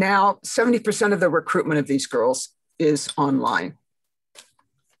that, now 70% of the recruitment of these girls is online,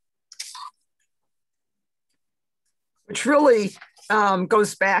 which really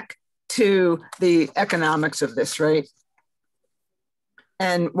goes back to the economics of this, right?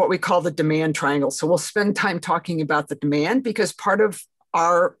 And what we call the demand triangle. So we'll spend time talking about the demand, because part of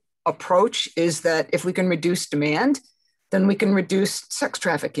our approach is that if we can reduce demand, then we can reduce sex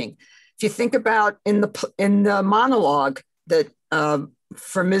trafficking. If you think about in the monologue that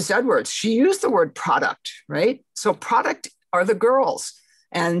for Ms. Edwards, she used the word product, right? So product are the girls.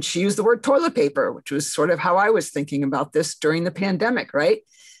 And she used the word toilet paper, which was sort of how I was thinking about this during the pandemic, right?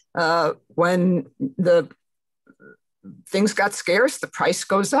 When the things got scarce, the price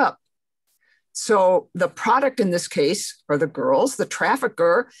goes up. So the product in this case are the girls. The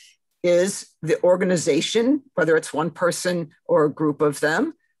trafficker is the organization, whether it's one person or a group of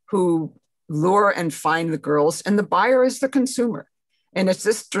them, who lure and find the girls, and the buyer is the consumer. And it's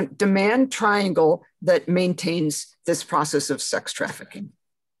this demand triangle that maintains this process of sex trafficking.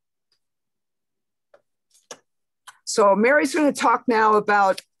 So Mary's going to talk now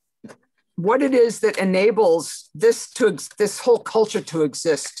about what it is that enables this whole culture to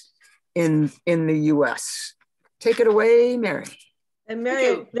exist in the US. Take it away, Mary. And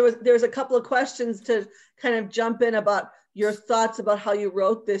Mary, there was a couple of questions to kind of jump in about your thoughts about how you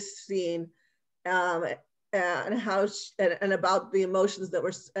wrote this scene, and how and about the emotions that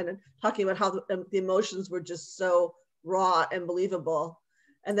were, and talking about how the emotions were just so raw and believable.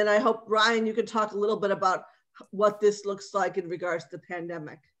 And then I hope, Ryan, you could talk a little bit about what this looks like in regards to the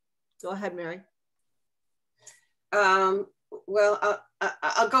pandemic. Go ahead, Mary. Well,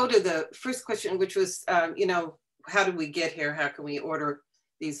 I'll go to the first question, which was, you know, how did we get here? How can we order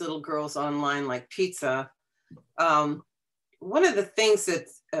these little girls online like pizza? One of the things that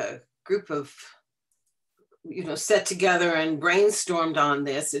a group of, you know, set together and brainstormed on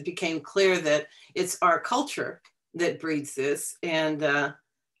this, it became clear that it's our culture that breeds this, and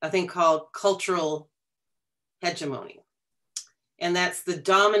I think called cultural hegemony. And that's the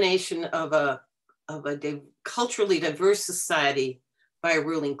domination of a culturally diverse society by a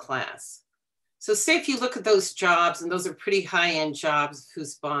ruling class. So say if you look at those jobs, and those are pretty high-end jobs,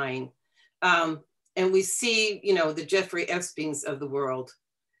 who's buying, and we see, you know, the Jeffrey Epsteins of the world,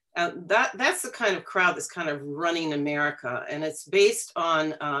 that's the kind of crowd that's kind of running America. And it's based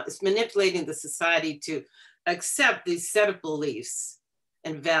on, it's manipulating the society to accept these set of beliefs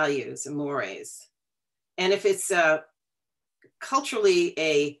and values and mores. And if it's culturally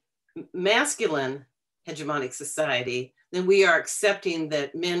a masculine hegemonic society, then we are accepting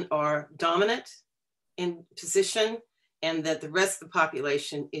that men are dominant in position, and that the rest of the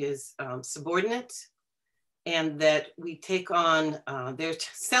population is subordinate, and that we take on, they're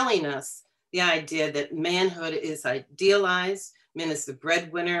selling us the idea that manhood is idealized, men is the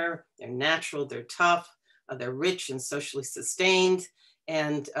breadwinner, they're natural, they're tough, they're rich and socially sustained.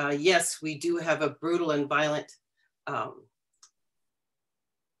 And yes, we do have a brutal and violent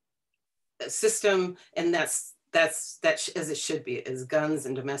system, and that's as it should be, is guns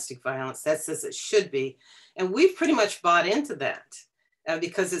and domestic violence. That's as it should be, and we've pretty much bought into that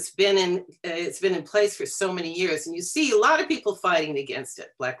because it's been in place for so many years. And you see a lot of people fighting against it.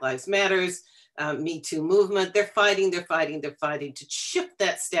 Black Lives Matters, Me Too movement. They're fighting to shift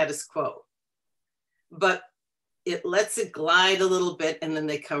that status quo, but it lets it glide a little bit, and then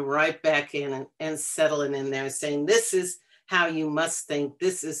they come right back in and settle in there, saying this is how you must think.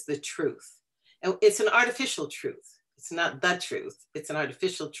 This is the truth. And it's an artificial truth. It's not the truth. It's an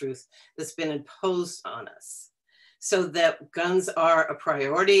artificial truth that's been imposed on us, so that guns are a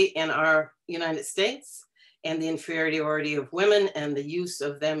priority in our United States, and the inferiority of women and the use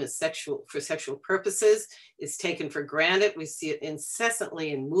of them as for sexual purposes is taken for granted. We see it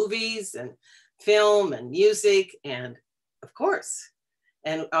incessantly in movies and film and music, and of course,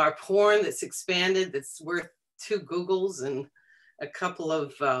 and our porn that's expanded, that's worth 2 Googles and a couple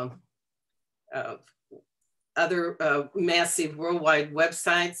of other massive worldwide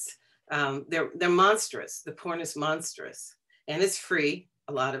websites. They're monstrous. The porn is monstrous, and it's free.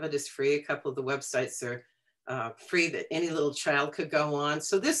 A lot of it is free. A couple of the websites are free that any little child could go on.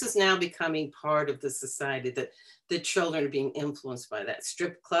 So this is now becoming part of the society, that the children are being influenced by that.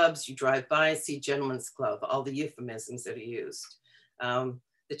 Strip clubs, you drive by, see gentleman's club, all the euphemisms that are used,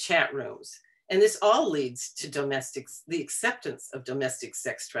 the chat rooms. And this all leads to the acceptance of domestic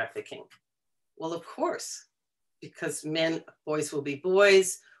sex trafficking. Well, of course, because boys will be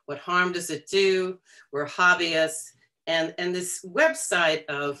boys. What harm does it do? We're hobbyists. And this website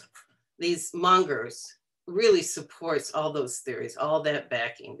of these mongers really supports all those theories, all that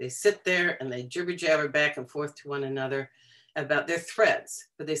backing. They sit there and they jibber jabber back and forth to one another about their threads,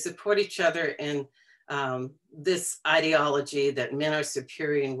 but they support each other in this ideology that men are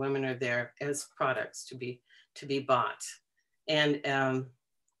superior and women are there as products to be bought. And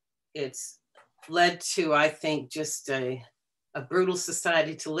it's led to, I think, just a brutal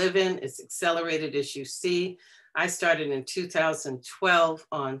society to live in. It's accelerated, as you see. I started in 2012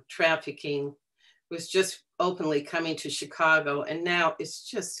 on trafficking, was just openly coming to Chicago, and now it's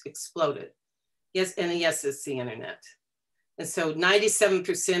just exploded. Yes, and yes, it's the internet. And so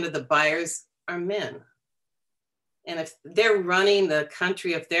 97% of the buyers are men. And if they're running the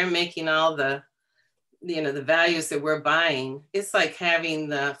country, if they're making all the values that we're buying, it's like having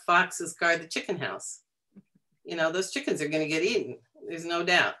the foxes guard the chicken house. Those chickens are going to get eaten. There's no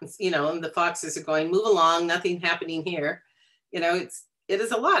doubt. And the foxes are going, move along, nothing happening here. It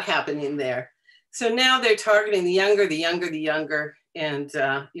is a lot happening there. So now they're targeting the younger, and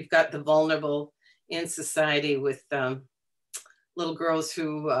you've got the vulnerable in society with little girls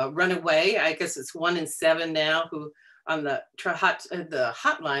who run away. I guess it's 1 in 7 now who on the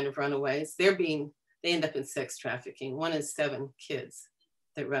hotline of runaways, they end up in sex trafficking. 1 in 7 kids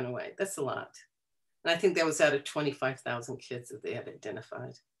that run away. That's a lot. And I think that was out of 25,000 kids that they had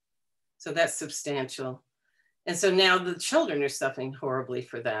identified. So that's substantial. And so now the children are suffering horribly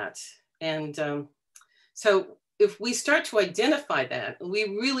for that. And so if we start to identify that, we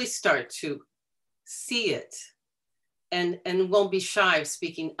really start to see it and won't be shy of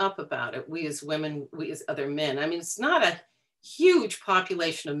speaking up about it. We as women, we as other men. I mean, it's not a huge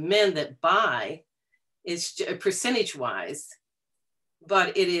population of men that buy, it's percentage-wise,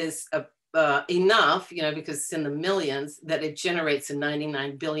 but it is enough, because it's in the millions, that it generates a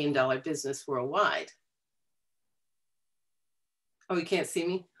 $99 billion business worldwide. Oh, you can't see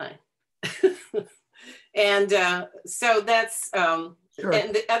me? Hi. And so that's, sure.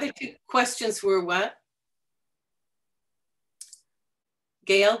 And the other 2 questions were what?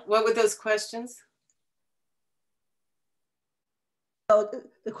 Gail, what were those questions? So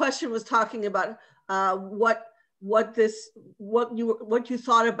the question was talking about what you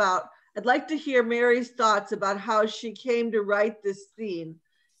thought about. I'd like to hear Mary's thoughts about how she came to write this scene.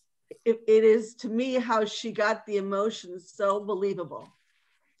 It is, to me, how she got the emotions so believable.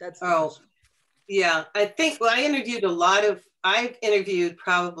 That's the question. Yeah, I think, well, I've interviewed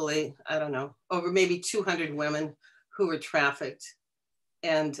probably, I don't know, over maybe 200 women who were trafficked.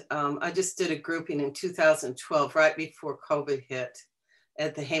 And I just did a grouping in 2012, right before COVID hit,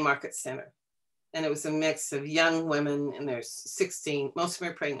 at the Haymarket Center. And it was a mix of young women, and there's 16, most of them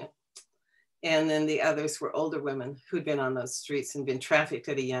are pregnant. And then the others were older women who'd been on those streets and been trafficked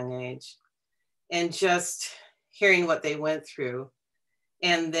at a young age. And just hearing what they went through.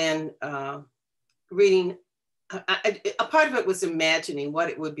 And then reading, a part of it was imagining what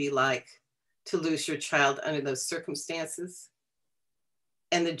it would be like to lose your child under those circumstances,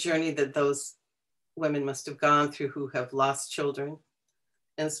 and the journey that those women must have gone through who have lost children.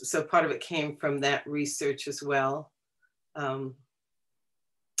 And so part of it came from that research as well. And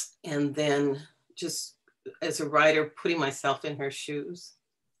then just as a writer, putting myself in her shoes.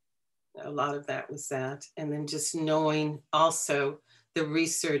 A lot of that was that. And then just knowing also the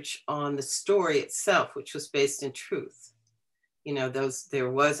research on the story itself, which was based in truth. I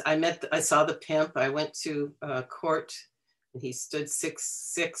saw the pimp. I went to court, and he stood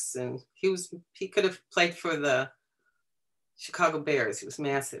 6'6", and he could have played for the Chicago Bears. He was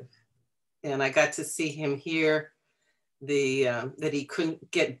massive. And I got to see him hear that he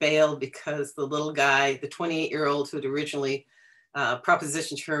couldn't get bail because the little guy, the 28-year-old who'd originally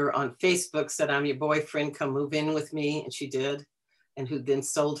propositioned her on Facebook, said, "I'm your boyfriend, come move in with me," and she did. And who then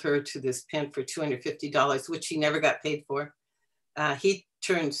sold her to this pimp for $250, which he never got paid for. He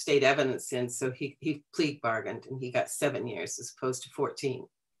turned state evidence in, so he plea bargained, and he got 7 years as opposed to 14.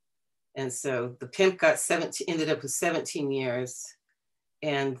 And so the pimp ended up with 17 years,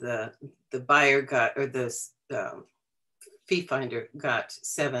 and the buyer got, or the fee finder got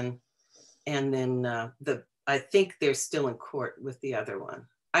 7, and then the I think they're still in court with the other one.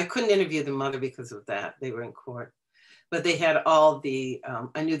 I couldn't interview the mother because of that. They were in court, but they had all the,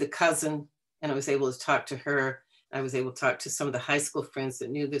 I knew the cousin and I was able to talk to her. I was able to talk to some of the high school friends that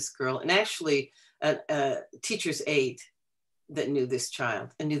knew this girl, and actually a teacher's aide that knew this child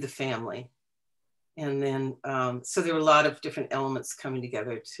and knew the family. And then, so there were a lot of different elements coming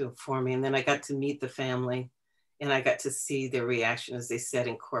together for me. And then I got to meet the family and I got to see their reaction as they sat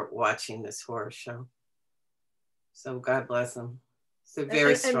in court watching this horror show. So God bless them. So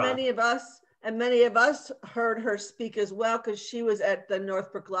very strong. And many of us heard her speak as well, because she was at the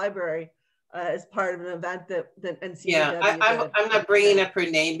Northbrook Library as part of an event that NCJW did. I'm not bringing up her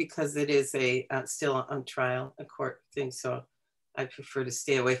name because it is still on trial, a court thing. So I prefer to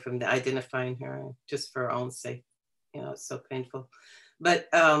stay away from identifying her just for her own sake. You know, it's so painful. But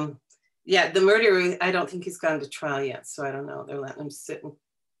yeah, the murderer, I don't think he's gone to trial yet. So I don't know. They're letting him sit and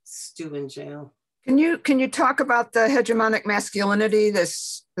stew in jail. Can you talk about the hegemonic masculinity,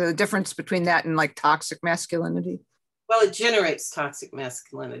 the difference between that and like toxic masculinity? Well, it generates toxic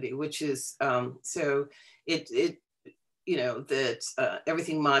masculinity, which is, so it you know, that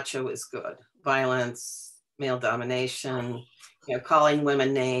everything macho is good. Violence, male domination, you know, calling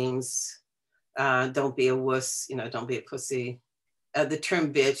women names, don't be a wuss, you know, don't be a pussy. The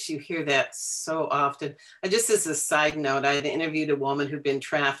term bitch, you hear that so often. Just as a side note, I had interviewed a woman who'd been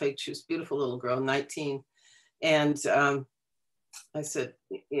trafficked. She was a beautiful little girl, 19. And I said,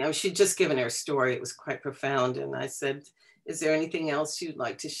 you know, she'd just given her story. It was quite profound. And I said, is there anything else you'd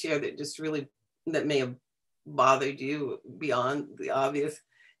like to share that just really, that may have bothered you beyond the obvious?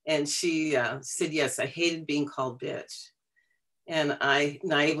 And she said, yes, I hated being called bitch. And I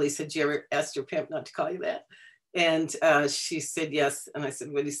naively said, did you ever ask your pimp not to call you that? And she said, yes. And I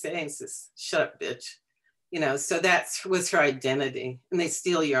said, what are you saying? She says, shut up, bitch. You know, so that was her identity. And they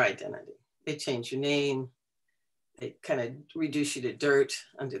steal your identity. They change your name. They kind of reduce you to dirt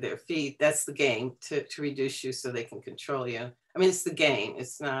under their feet. That's the game, to reduce you so they can control you. I mean, it's the game.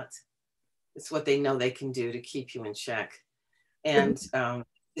 It's not, it's what they know they can do to keep you in check. And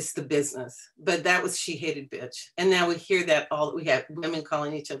it's the business. But that was, she hated bitch. And now we hear that we have women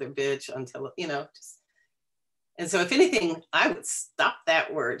calling each other bitch until, you know, just. And so if anything, I would stop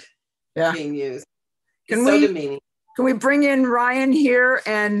that word being used. It's so demeaning. Can we bring in Ryan here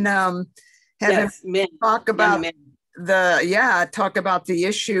and have him talk about the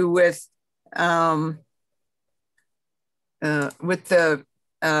issue with the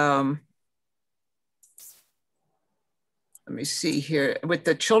let me see here, with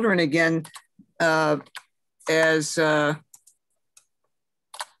the children again, as there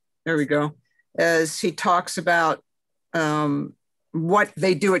we go. As he talks about what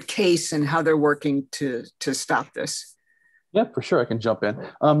they do at CAASE and how they're working to stop this. Yeah, for sure. I can jump in.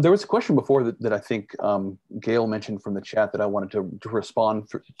 There was a question before that I think Gail mentioned from the chat that I wanted to respond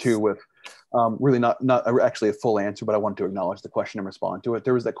to with really not actually a full answer, but I wanted to acknowledge the question and respond to it.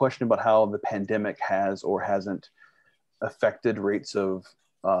 There was that question about how the pandemic has or hasn't affected rates of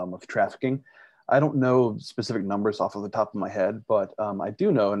trafficking. I don't know specific numbers off of the top of my head, but I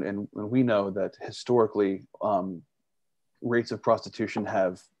do know, and we know that historically rates of prostitution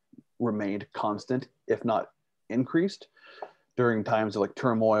have remained constant, if not increased, during times of like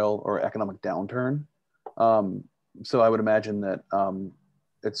turmoil or economic downturn. So I would imagine that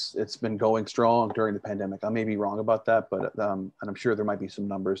it's been going strong during the pandemic. I may be wrong about that, but and I'm sure there might be some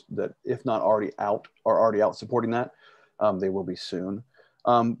numbers that, if not already out, are already out supporting that. They will be soon.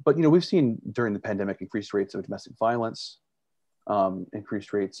 But you know, we've seen during the pandemic increased rates of domestic violence,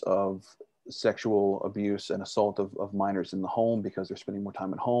 increased rates of sexual abuse and assault of minors in the home because they're spending more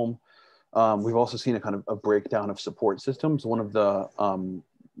time at home. We've also seen a kind of a breakdown of support systems. One of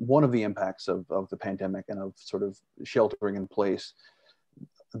the impacts of the pandemic and of sort of sheltering in place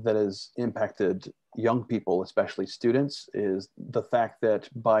that has impacted young people, especially students, is the fact that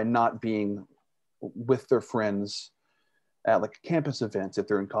by not being with their friends at like campus events, if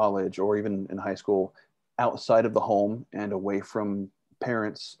they're in college or even in high school, outside of the home and away from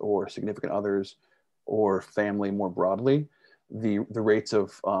parents or significant others or family more broadly, the rates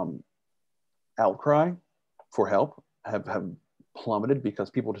of outcry for help have plummeted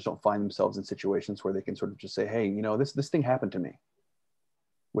because people just don't find themselves in situations where they can sort of just say, hey, you know, this thing happened to me,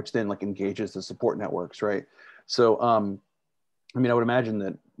 which then like engages the support networks, right? So I mean, I would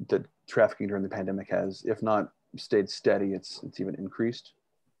imagine that trafficking during the pandemic has, if not stayed steady, it's even increased.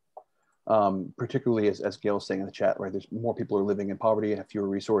 Particularly as Gail was saying in the chat, right? There's more people are living in poverty and have fewer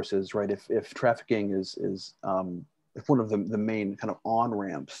resources, right? If trafficking is if one of the main kind of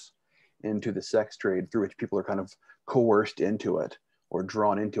on-ramps into the sex trade through which people are kind of coerced into it or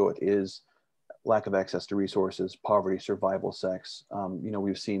drawn into it is lack of access to resources, poverty, survival, sex.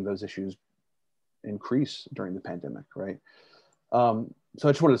 We've seen those issues increase during the pandemic, right? So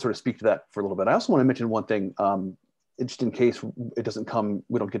I just wanted to sort of speak to that for a little bit. I also want to mention one thing, just in case it doesn't come,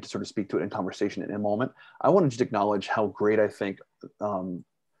 we don't get to sort of speak to it in conversation in a moment. I want to just acknowledge how great I think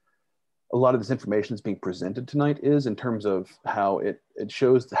a lot of this information that's being presented tonight is, in terms of how it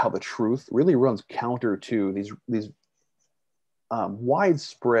shows how the truth really runs counter to these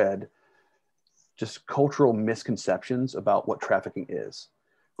widespread just cultural misconceptions about what trafficking is,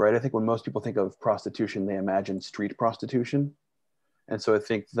 right? I think when most people think of prostitution, they imagine street prostitution. And so I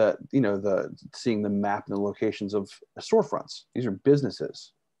think that, seeing the map and the locations of storefronts, these are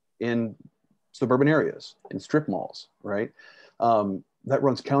businesses in suburban areas, in strip malls, right? That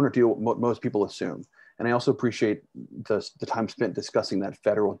runs counter to what most people assume. And I also appreciate the time spent discussing that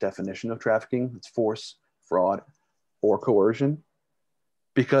federal definition of trafficking. It's force, fraud, or coercion.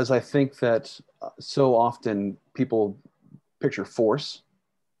 Because I think that so often people picture force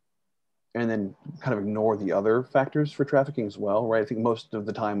and then kind of ignore the other factors for trafficking as well, right? I think most of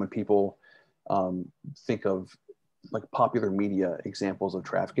the time when people think of like popular media examples of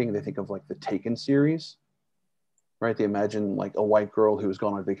trafficking, they think of like the Taken series, right? They imagine like a white girl who has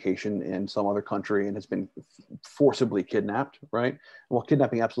gone on vacation in some other country and has been forcibly kidnapped, right? While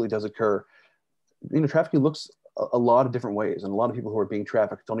kidnapping absolutely does occur, trafficking looks a lot of different ways, and a lot of people who are being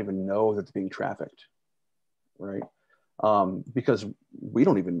trafficked don't even know that they're being trafficked, right? Because we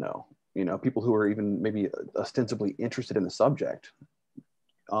don't even know. People who are even maybe ostensibly interested in the subject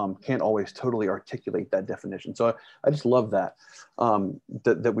can't always totally articulate that definition. So I just love that,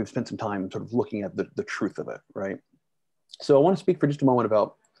 that we've spent some time sort of looking at the truth of it, right? So I want to speak for just a moment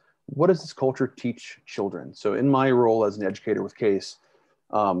about what does this culture teach children? So in my role as an educator with CAASE,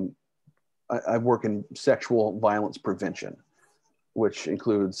 I work in sexual violence prevention, which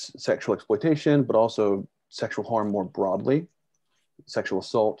includes sexual exploitation, but also sexual harm more broadly, sexual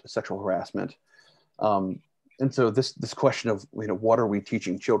assault, sexual harassment. And so this question of, what are we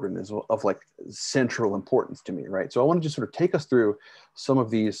teaching children is of like central importance to me, right? So I want to just sort of take us through some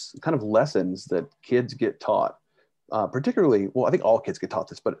of these kind of lessons that kids get taught, particularly, well, I think all kids get taught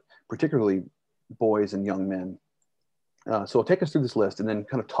this, but particularly boys and young men. So I'll take us through this list and then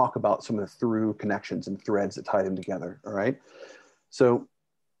kind of talk about some of the through connections and threads that tie them together, all right? So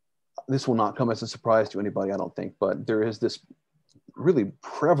this will not come as a surprise to anybody, I don't think, but there is this really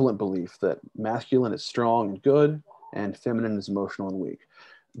prevalent belief that masculine is strong and good and feminine is emotional and weak.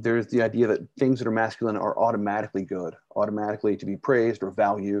 There's the idea that things that are masculine are automatically good, automatically to be praised or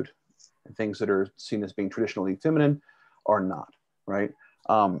valued, and things that are seen as being traditionally feminine are not, right?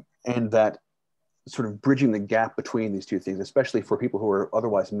 And that sort of bridging the gap between these two things, especially for people who are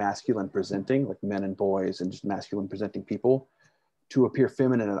otherwise masculine presenting, like men and boys and just masculine presenting people, to appear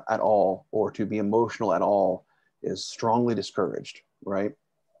feminine at all or to be emotional at all is strongly discouraged, right?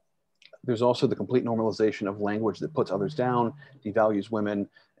 There's also the complete normalization of language that puts others down, devalues women,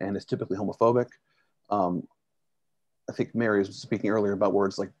 and is typically homophobic. I think Mary was speaking earlier about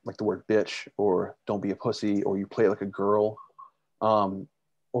words like the word bitch, or don't be a pussy, or you play like a girl,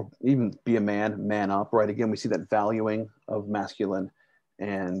 or even be a man, man up, right? Again, we see that valuing of masculine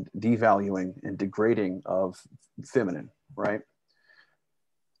and devaluing and degrading of feminine, right?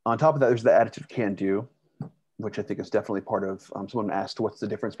 On top of that, there's the attitude of can do, which I think is definitely part of, someone asked what's the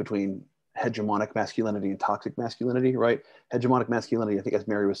difference between hegemonic masculinity and toxic masculinity, right? Hegemonic masculinity, I think as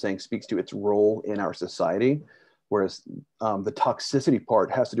Mary was saying, speaks to its role in our society, whereas the toxicity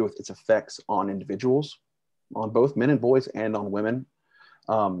part has to do with its effects on individuals, on both men and boys and on women.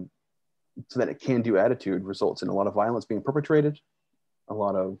 So that a can-do attitude results in a lot of violence being perpetrated, a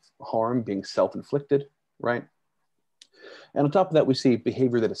lot of harm being self-inflicted, right? And on top of that, we see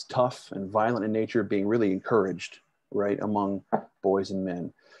behavior that is tough and violent in nature being really encouraged, right, among boys and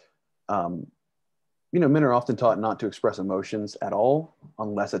men. Men are often taught not to express emotions at all,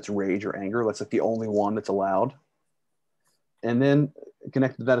 unless it's rage or anger. That's like the only one that's allowed. And then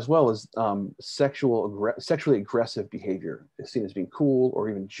connected to that as well is sexually aggressive behavior is seen as being cool or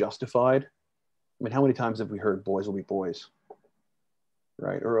even justified. I mean, how many times have we heard boys will be boys,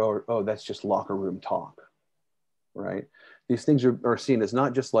 right? Or oh, that's just locker room talk, right? These things are seen as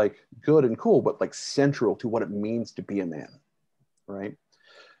not just like good and cool, but like central to what it means to be a man, right?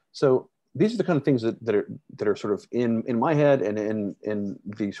 So these are the kind of things that are sort of in my head and in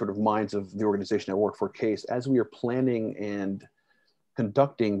the sort of minds of the organization I work for, CAASE, as we are planning and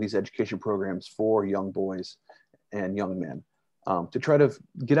conducting these education programs for young boys and young men, to try to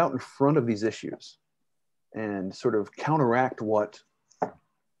get out in front of these issues and sort of counteract what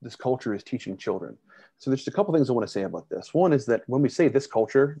this culture is teaching children. So there's a couple things I want to say about this. One is that when we say this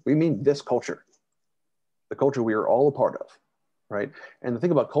culture, we mean this culture. the culture we are all a part of, right? And the thing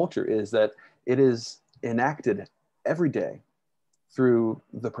about culture is that it is enacted every day through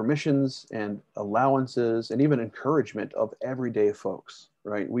the permissions and allowances and even encouragement of everyday folks,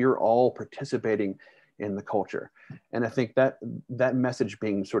 right? We are all participating in the culture. And I think that that message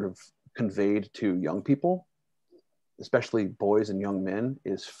being sort of conveyed to young people, especially boys and young men,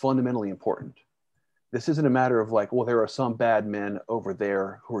 is fundamentally important. This isn't a matter of like, well, there are some bad men over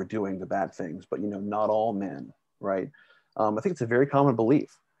there who are doing the bad things, but not all men, right? I think it's a very common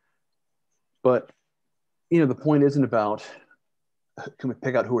belief. But the point isn't about, can we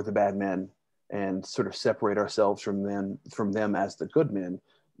pick out who are the bad men and sort of separate ourselves from them as the good men?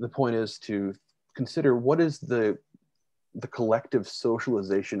 The point is to consider what is the collective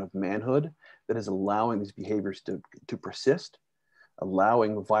socialization of manhood that is allowing these behaviors to persist,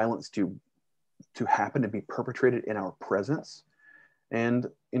 allowing violence to happen to be perpetrated in our presence, and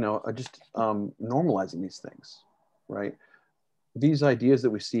just normalizing these things, right? These ideas that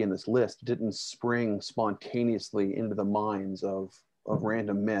we see in this list didn't spring spontaneously into the minds of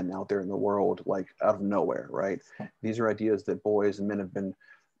random men out there in the world, like out of nowhere, right? These are ideas that boys and men have been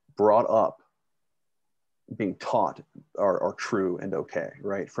brought up being taught are true and okay,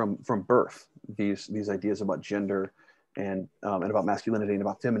 right? From birth, these ideas about gender and about masculinity and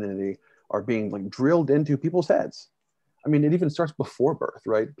about femininity are being like drilled into people's heads. I mean, it even starts before birth,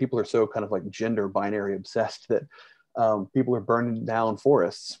 right? People are so kind of like gender binary obsessed that people are burning down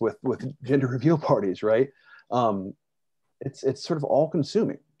forests with gender reveal parties, right? It's sort of all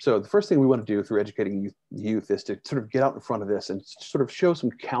consuming. So the first thing we want to do through educating youth is to sort of get out in front of this and sort of show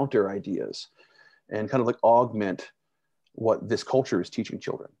some counter ideas and kind of like augment what this culture is teaching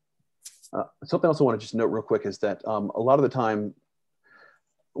children. Something else I want to just note real quick is that a lot of the time,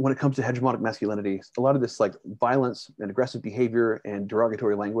 when it comes to hegemonic masculinity, a lot of this like violence and aggressive behavior and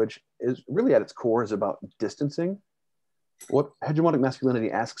derogatory language is really at its core is about distancing. What hegemonic masculinity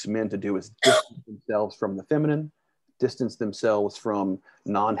asks men to do is distance themselves from the feminine, distance themselves from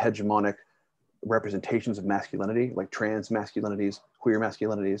non-hegemonic representations of masculinity, like trans masculinities, queer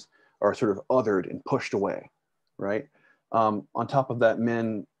masculinities, are sort of othered and pushed away, right? On top of that,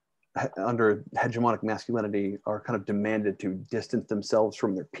 men under hegemonic masculinity are kind of demanded to distance themselves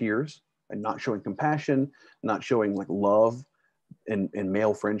from their peers and not showing compassion, not showing like love in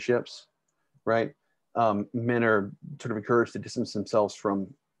male friendships, right? Men are sort of encouraged to distance themselves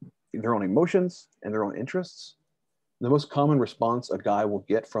from their own emotions and their own interests. The most common response a guy will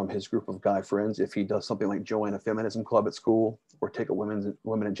get from his group of guy friends if he does something like join a feminism club at school or take a women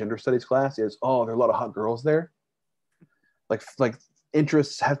and gender studies class is, oh, there are a lot of hot girls there. Like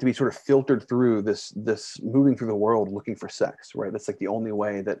interests have to be sort of filtered through this moving through the world looking for sex, right? That's like the only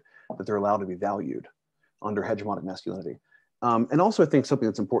way that they're allowed to be valued under hegemonic masculinity. And also I think something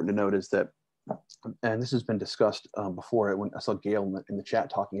that's important to note is that, and this has been discussed before when I saw Gail in the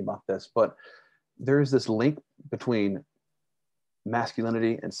chat talking about this, but there's this link between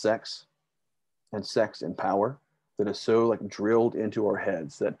masculinity and sex and power that is so like drilled into our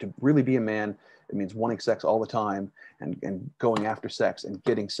heads that to really be a man, it means wanting sex all the time and going after sex and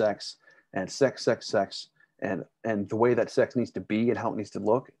getting sex and sex. And the way that sex needs to be and how it needs to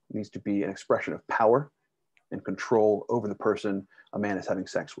look needs to be an expression of power and control over the person a man is having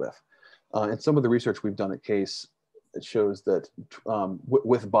sex with. And some of the research we've done at CAASE, it shows that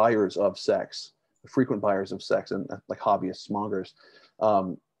with buyers of sex, frequent buyers of sex and like hobbyists, mongers,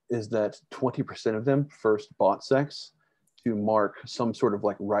 is that 20% of them first bought sex to mark some sort of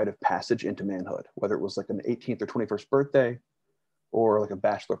like rite of passage into manhood, whether it was like an 18th or 21st birthday or like a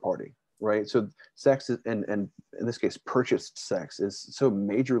bachelor party, right? So sex is, and in this case, purchased sex is so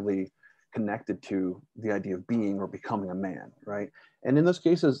majorly connected to the idea of being or becoming a man, right? And in those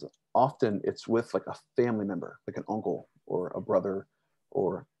cases, often it's with like a family member, like an uncle or a brother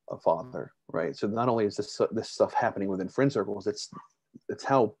or a father, right? So not only is this stuff happening within friend circles, it's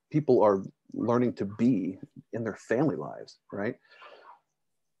how people are learning to be in their family lives, right?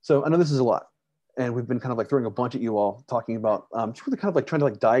 So I know this is a lot, and we've been kind of like throwing a bunch at you all, talking about just really kind of like trying to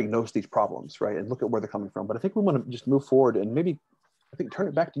like diagnose these problems, right? And look at where they're coming from. But I think we want to just move forward and maybe, I think, turn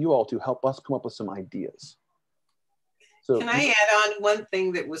it back to you all to help us come up with some ideas. So can I add on one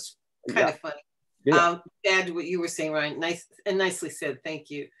thing that was kind of funny? Yeah. Add what you were saying, Ryan. Nicely said. Thank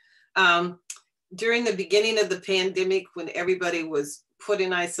you. During the beginning of the pandemic, when everybody was put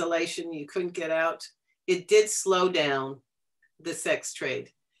in isolation, you couldn't get out, it did slow down the sex trade,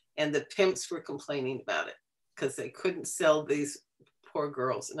 and the pimps were complaining about it because they couldn't sell these poor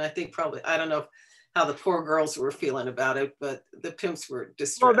girls. And I think probably, I don't know how the poor girls were feeling about it, but the pimps were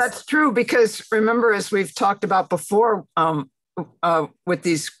distressed. Well, that's true, because remember, as we've talked about before, with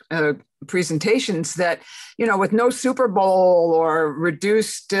these presentations that, with no Super Bowl or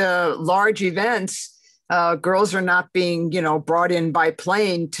reduced large events, girls are not being, brought in by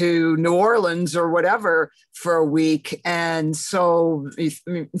plane to New Orleans or whatever for a week. And so you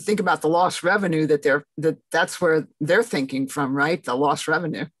think about the lost revenue that's where they're thinking from, right? The lost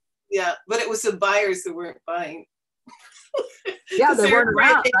revenue. Yeah, but it was the buyers that weren't buying. Yeah, they weren't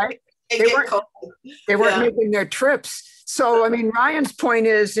around, right? They weren't making their trips. So, I mean, Ryan's point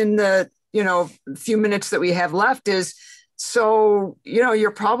is in the, few minutes that we have left is, so,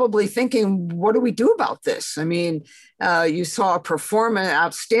 you're probably thinking, what do we do about this? I mean, you saw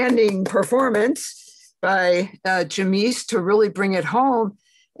outstanding performance by Jamise to really bring it home.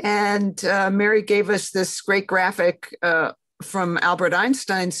 And Mary gave us this great graphic from Albert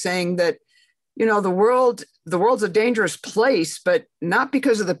Einstein saying that, the world's a dangerous place, but not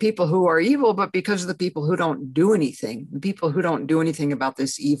because of the people who are evil, but because of the people who don't do anything, the people who don't do anything about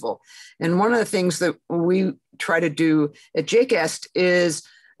this evil. And one of the things that we try to do at JCAST is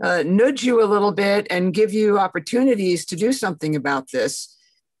nudge you a little bit and give you opportunities to do something about this.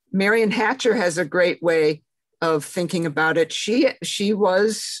 Marian Hatcher has a great way of thinking about it. She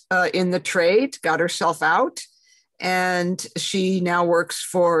was in the trade, got herself out, and she now works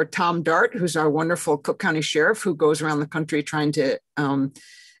for Tom Dart, who's our wonderful Cook County Sheriff, who goes around the country trying to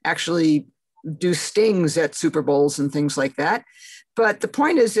actually do stings at Super Bowls and things like that. But the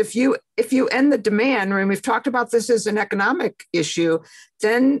point is, if you end the demand, and we've talked about this as an economic issue,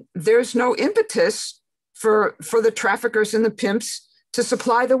 then there's no impetus for the traffickers and the pimps to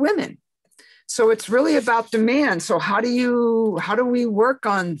supply the women. So it's really about demand. So how do we work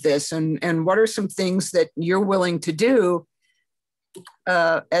on this? And what are some things that you're willing to do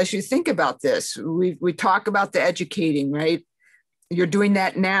as you think about this? We talk about the educating, right? You're doing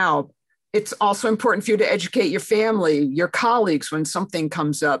that now. It's also important for you to educate your family, your colleagues when something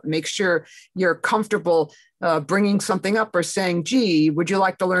comes up. Make sure you're comfortable bringing something up or saying, gee, would you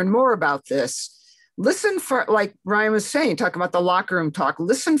like to learn more about this? Listen for, like Ryan was saying, talk about the locker room talk.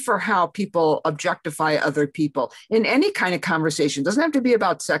 Listen for how people objectify other people in any kind of conversation. It doesn't have to be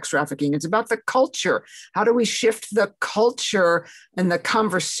about sex trafficking. It's about the culture. How do we shift the culture and the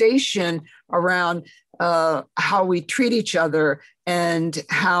conversation around how we treat each other and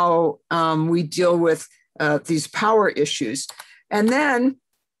how we deal with these power issues? And then,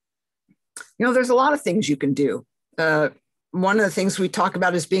 there's a lot of things you can do. One of the things we talk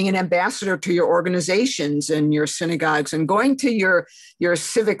about is being an ambassador to your organizations and your synagogues and going to your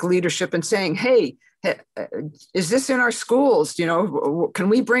civic leadership and saying, hey, is this in our schools? Can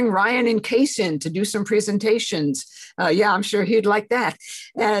we bring Ryan and CAASE in to do some presentations? Yeah, I'm sure he'd like that.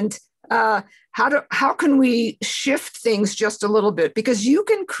 And how can we shift things just a little bit? Because you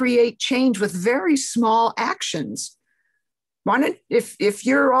can create change with very small actions. If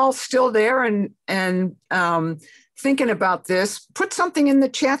you're all still there and thinking about this, put something in the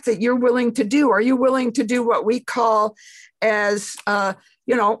chat that you're willing to do. Are you willing to do what we call as,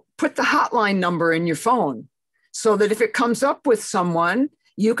 put the hotline number in your phone so that if it comes up with someone,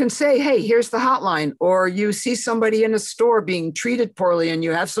 you can say, hey, here's the hotline. Or you see somebody in a store being treated poorly and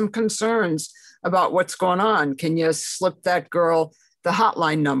you have some concerns about what's going on. Can you slip that girl the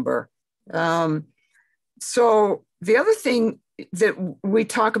hotline number? So the other thing that we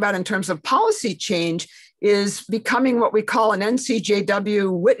talk about in terms of policy change is becoming what we call an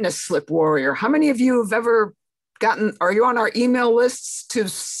NCJW witness slip warrior. How many of you have ever are you on our email lists to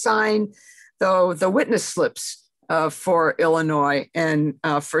sign the witness slips for Illinois and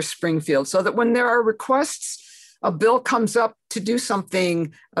for Springfield, so that when there are requests, a bill comes up to do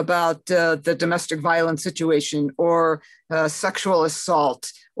something about the domestic violence situation or sexual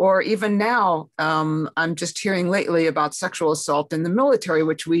assault, or even now, I'm just hearing lately about sexual assault in the military,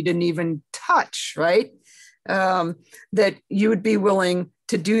 which we didn't even touch, right? That you would be willing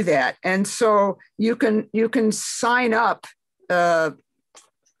to do that. And so you can sign up to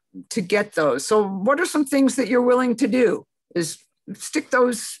get those. So what are some things that you're willing to do? Is stick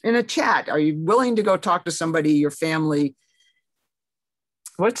those in a chat. Are you willing to go talk to somebody, your family?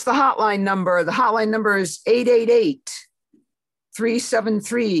 What's the hotline number? The hotline number is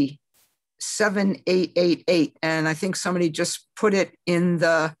 888-373-7888. And I think somebody just put it in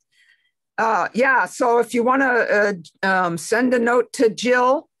the so if you want to send a note to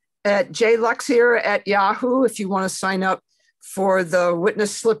Jill at jluxier@yahoo, if you want to sign up for the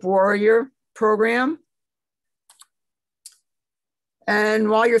Witness Slip Warrior program.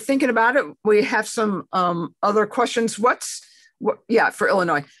 And while you're thinking about it, we have some other questions. For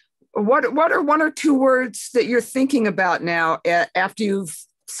Illinois, what are one or two words that you're thinking about now after you've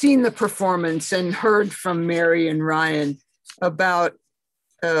seen the performance and heard from Mary and Ryan about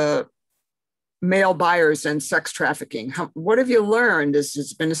male buyers and sex trafficking. What have you learned? Has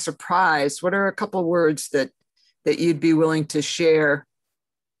it been a surprise? What are a couple words that you'd be willing to share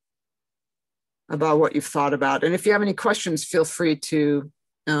about what you've thought about? And if you have any questions, feel free to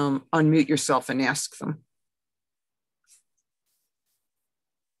unmute yourself and ask them.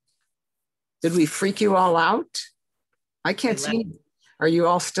 Did we freak you all out? I can't see. Are you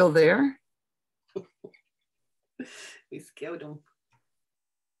all still there? We scared them.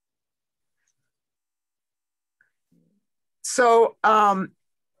 So,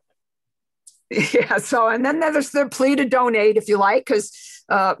 yeah, so, and then there's the plea to donate if you like, because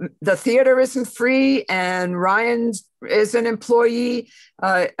the theater isn't free and Ryan is an employee.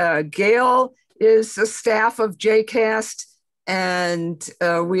 Gail is a staff of JCAST, and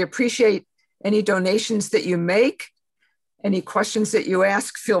we appreciate any donations that you make. Any questions that you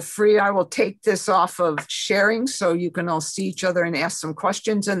ask, feel free. I will take this off of sharing so you can all see each other and ask some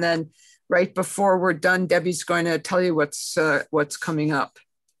questions. And then right before we're done, Debbie's going to tell you what's coming up.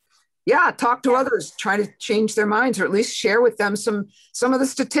 Yeah, talk to others, try to change their minds, or at least share with them some of the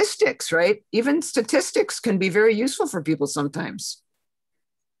statistics, right? Even statistics can be very useful for people sometimes.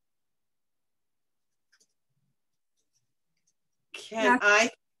 Can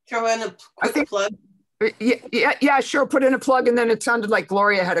I throw in a quick plug? Yeah, sure. Put in a plug, and then it sounded like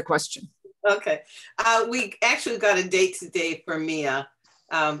Gloria had a question. Okay. We actually got a date today for Mia.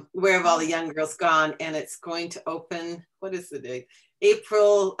 Where Have All the Young Girls Gone? And it's going to open, what is the date?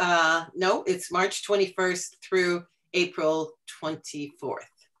 April, no, it's March 21st through April 24th.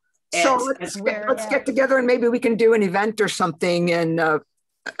 So let's get together and maybe we can do an event or something and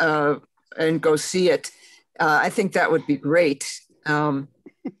go see it. I think that would be great. Show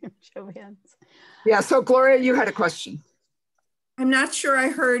hands. Yeah, so Gloria, you had a question. I'm not sure I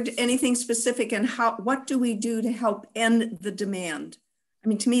heard anything specific on what do we do to help end the demand? I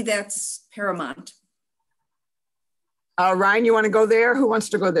mean, to me, that's paramount. Ryan, you want to go there? Who wants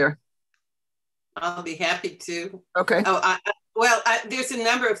to go there? I'll be happy to. Okay. Oh, there's a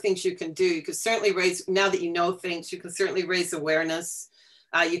number of things you can do. You can certainly raise, now that you know things, you can certainly raise awareness.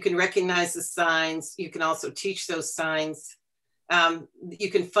 You can recognize the signs. You can also teach those signs. You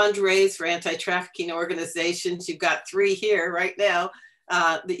can fundraise for anti-trafficking organizations. You've got 3 here right now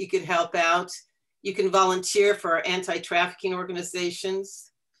that you could help out. You can volunteer for anti-trafficking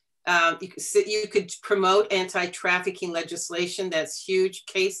organizations. You could promote anti-trafficking legislation. That's huge.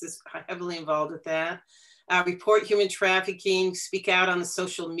 CAASE is heavily involved with that. Report human trafficking, speak out on the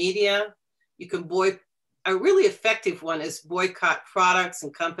social media. You can a really effective one is boycott products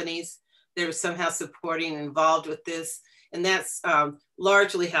and companies that are somehow supporting and involved with this. And that's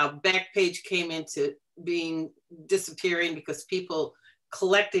largely how Backpage came into disappearing because people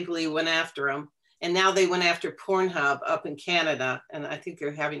collectively went after them. And now they went after Pornhub up in Canada. And I think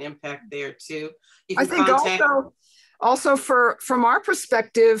they're having impact there too. I think also from our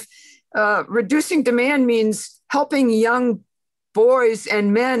perspective, reducing demand means helping young boys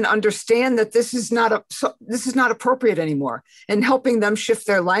and men understand that this is not appropriate anymore, and helping them shift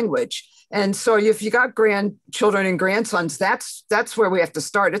their language. And so if you got grandchildren and grandsons, that's where we have to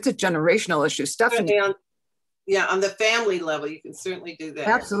start. It's a generational issue. Stephanie. On the family level, you can certainly do that.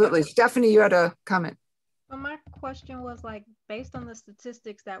 Absolutely. Stephanie, you had a comment. Well, my question was based on the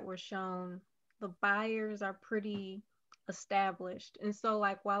statistics that were shown, the buyers are pretty established. And so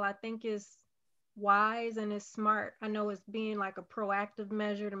while I think it's wise and it's smart, I know it's being a proactive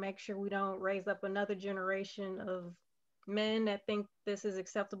measure to make sure we don't raise up another generation of men that think this is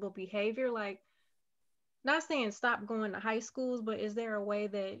acceptable behavior. Not saying stop going to high schools, but is there a way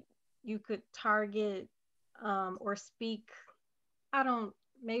that you could target or speak?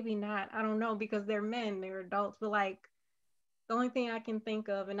 Maybe not, I don't know, because they're men, they're adults, but the only thing I can think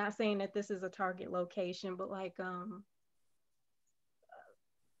of, and not saying that this is a target location, but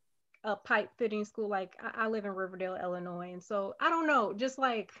a pipe fitting school. I live in Riverdale, Illinois, and so I don't know, just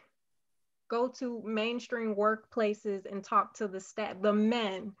go to mainstream workplaces and talk to the staff, the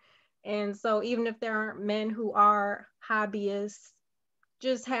men. And so even if there aren't men who are hobbyists,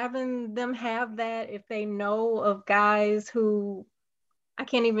 just having them have that, if they know of guys who, I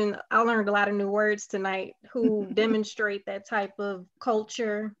learned a lot of new words tonight, who demonstrate that type of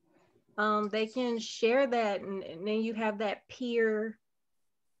culture, they can share that, and then you have that peer,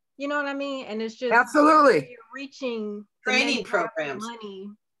 you know what I mean? And it's just absolutely reaching training programs, money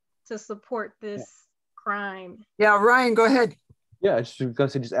to support this crime. Yeah, Ryan, go ahead. Yeah, I was just going to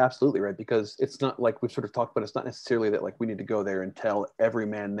say just absolutely right, because it's not like we've sort of talked about, it's not necessarily that we need to go there and tell every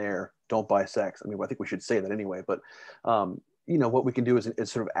man there, don't buy sex. I mean, I think we should say that anyway, but what we can do is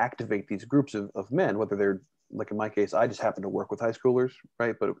sort of activate these groups of men, whether they're, in my case, I just happen to work with high schoolers,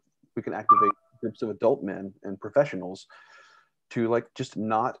 right? But we can activate groups of adult men and professionals to like just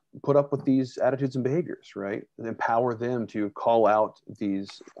not put up with these attitudes and behaviors, right? And empower them to call out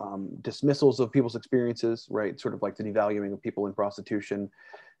these dismissals of people's experiences, right? Sort of like the devaluing of people in prostitution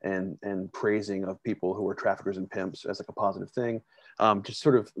and praising of people who are traffickers and pimps as like a positive thing. Just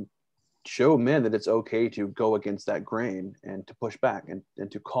sort of show men that it's okay to go against that grain and to push back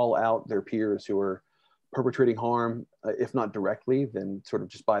and to call out their peers who are perpetrating harm, if not directly, then sort of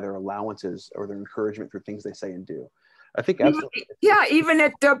just by their allowances or their encouragement through things they say and do. I think absolutely. Yeah, even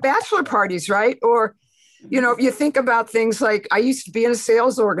at bachelor parties, right? Or, you know, if you think about things like, I used to be in a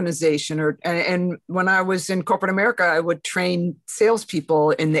sales organization, and when I was in corporate America, I would train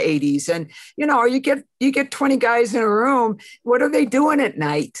salespeople in the 80s. And, you know, you get 20 guys in a room. What are they doing at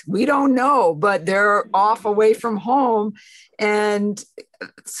night? We don't know, but they're off away from home. And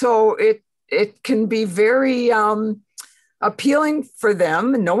so it can be very appealing for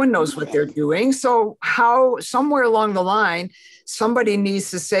them, and no one knows what they're doing. So how, somewhere along the line, somebody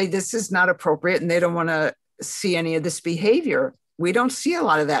needs to say this is not appropriate and they don't want to see any of this behavior. We don't see a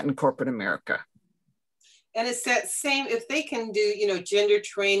lot of that in corporate America. And it's that same, if they can do, you know, gender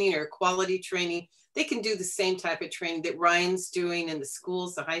training or equality training, they can do the same type of training that Ryan's doing in the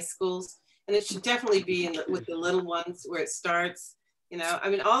schools, the high schools. And it should definitely be with the little ones where it starts, you know,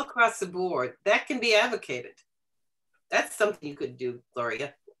 I mean, all across the board, that can be advocated. That's something you could do,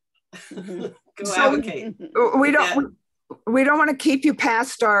 Gloria. Go advocate. We don't want to keep you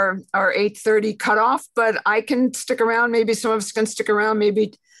past our 8:30 cutoff, but I can stick around. Maybe some of us can stick around.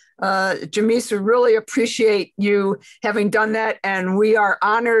 Maybe Jamise, we really appreciate you having done that. And we are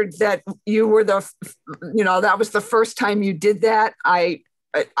honored that you were that was the first time you did that. I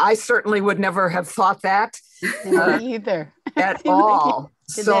certainly would never have thought that. Me either. At all.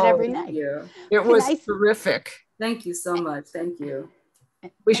 Did that every night. It was terrific. Thank you so much. Thank you.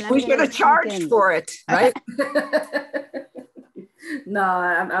 We should have charged for it, right? No,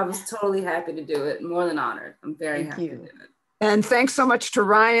 I was totally happy to do it. More than honored. I'm very happy to do it. And thanks so much to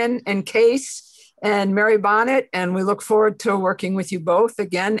Ryan and CAASE and Mary Bonnett. And we look forward to working with you both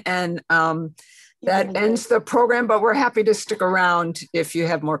again. And that ends the program, but we're happy to stick around if you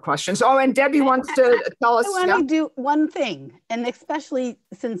have more questions. Oh, and Debbie wants to tell us. I want to do one thing, and especially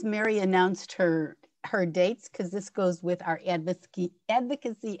since Mary announced her dates, because this goes with our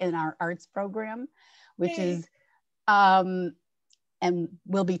advocacy in our arts program, which is, and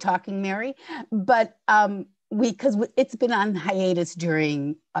we'll be talking, Mary, but because it's been on hiatus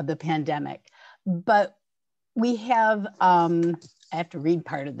during the pandemic, but we have, I have to read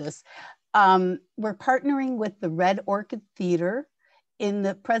part of this. We're partnering with the Red Orchid Theater in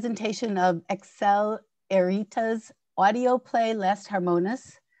the presentation of Excel Erita's audio play, Las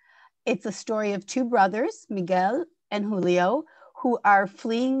Harmonas. It's a story of two brothers, Miguel and Julio, who are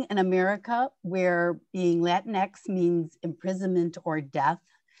fleeing in America where being Latinx means imprisonment or death.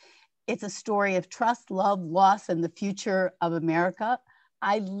 It's a story of trust, love, loss, and the future of America.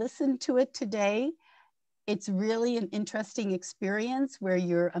 I listened to it today. It's really an interesting experience where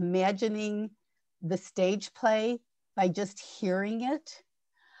you're imagining the stage play by just hearing it.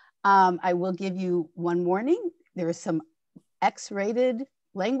 I will give you one warning. There is some X-rated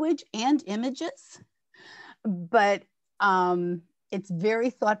language and images, but it's very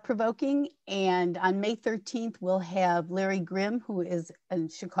thought-provoking. And on May 13th, we'll have Larry Grimm, who is a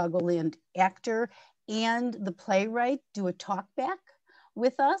Chicagoland actor and the playwright, do a talk back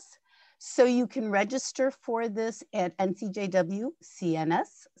with us. So you can register for this at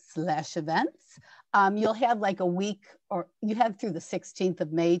NCJWCNS/events. You'll have like a week, or you have through the 16th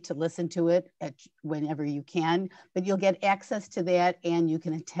of May to listen to it whenever you can, but you'll get access to that and you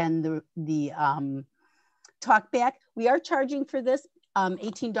can attend the talk back. We are charging for this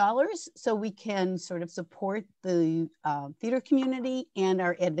 $18, so we can sort of support the theater community and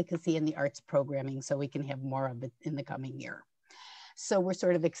our advocacy in the arts programming, so we can have more of it in the coming year. So we're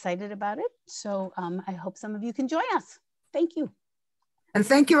sort of excited about it. So I hope some of you can join us. Thank you. And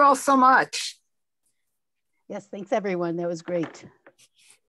thank you all so much. Yes, thanks everyone. That was great.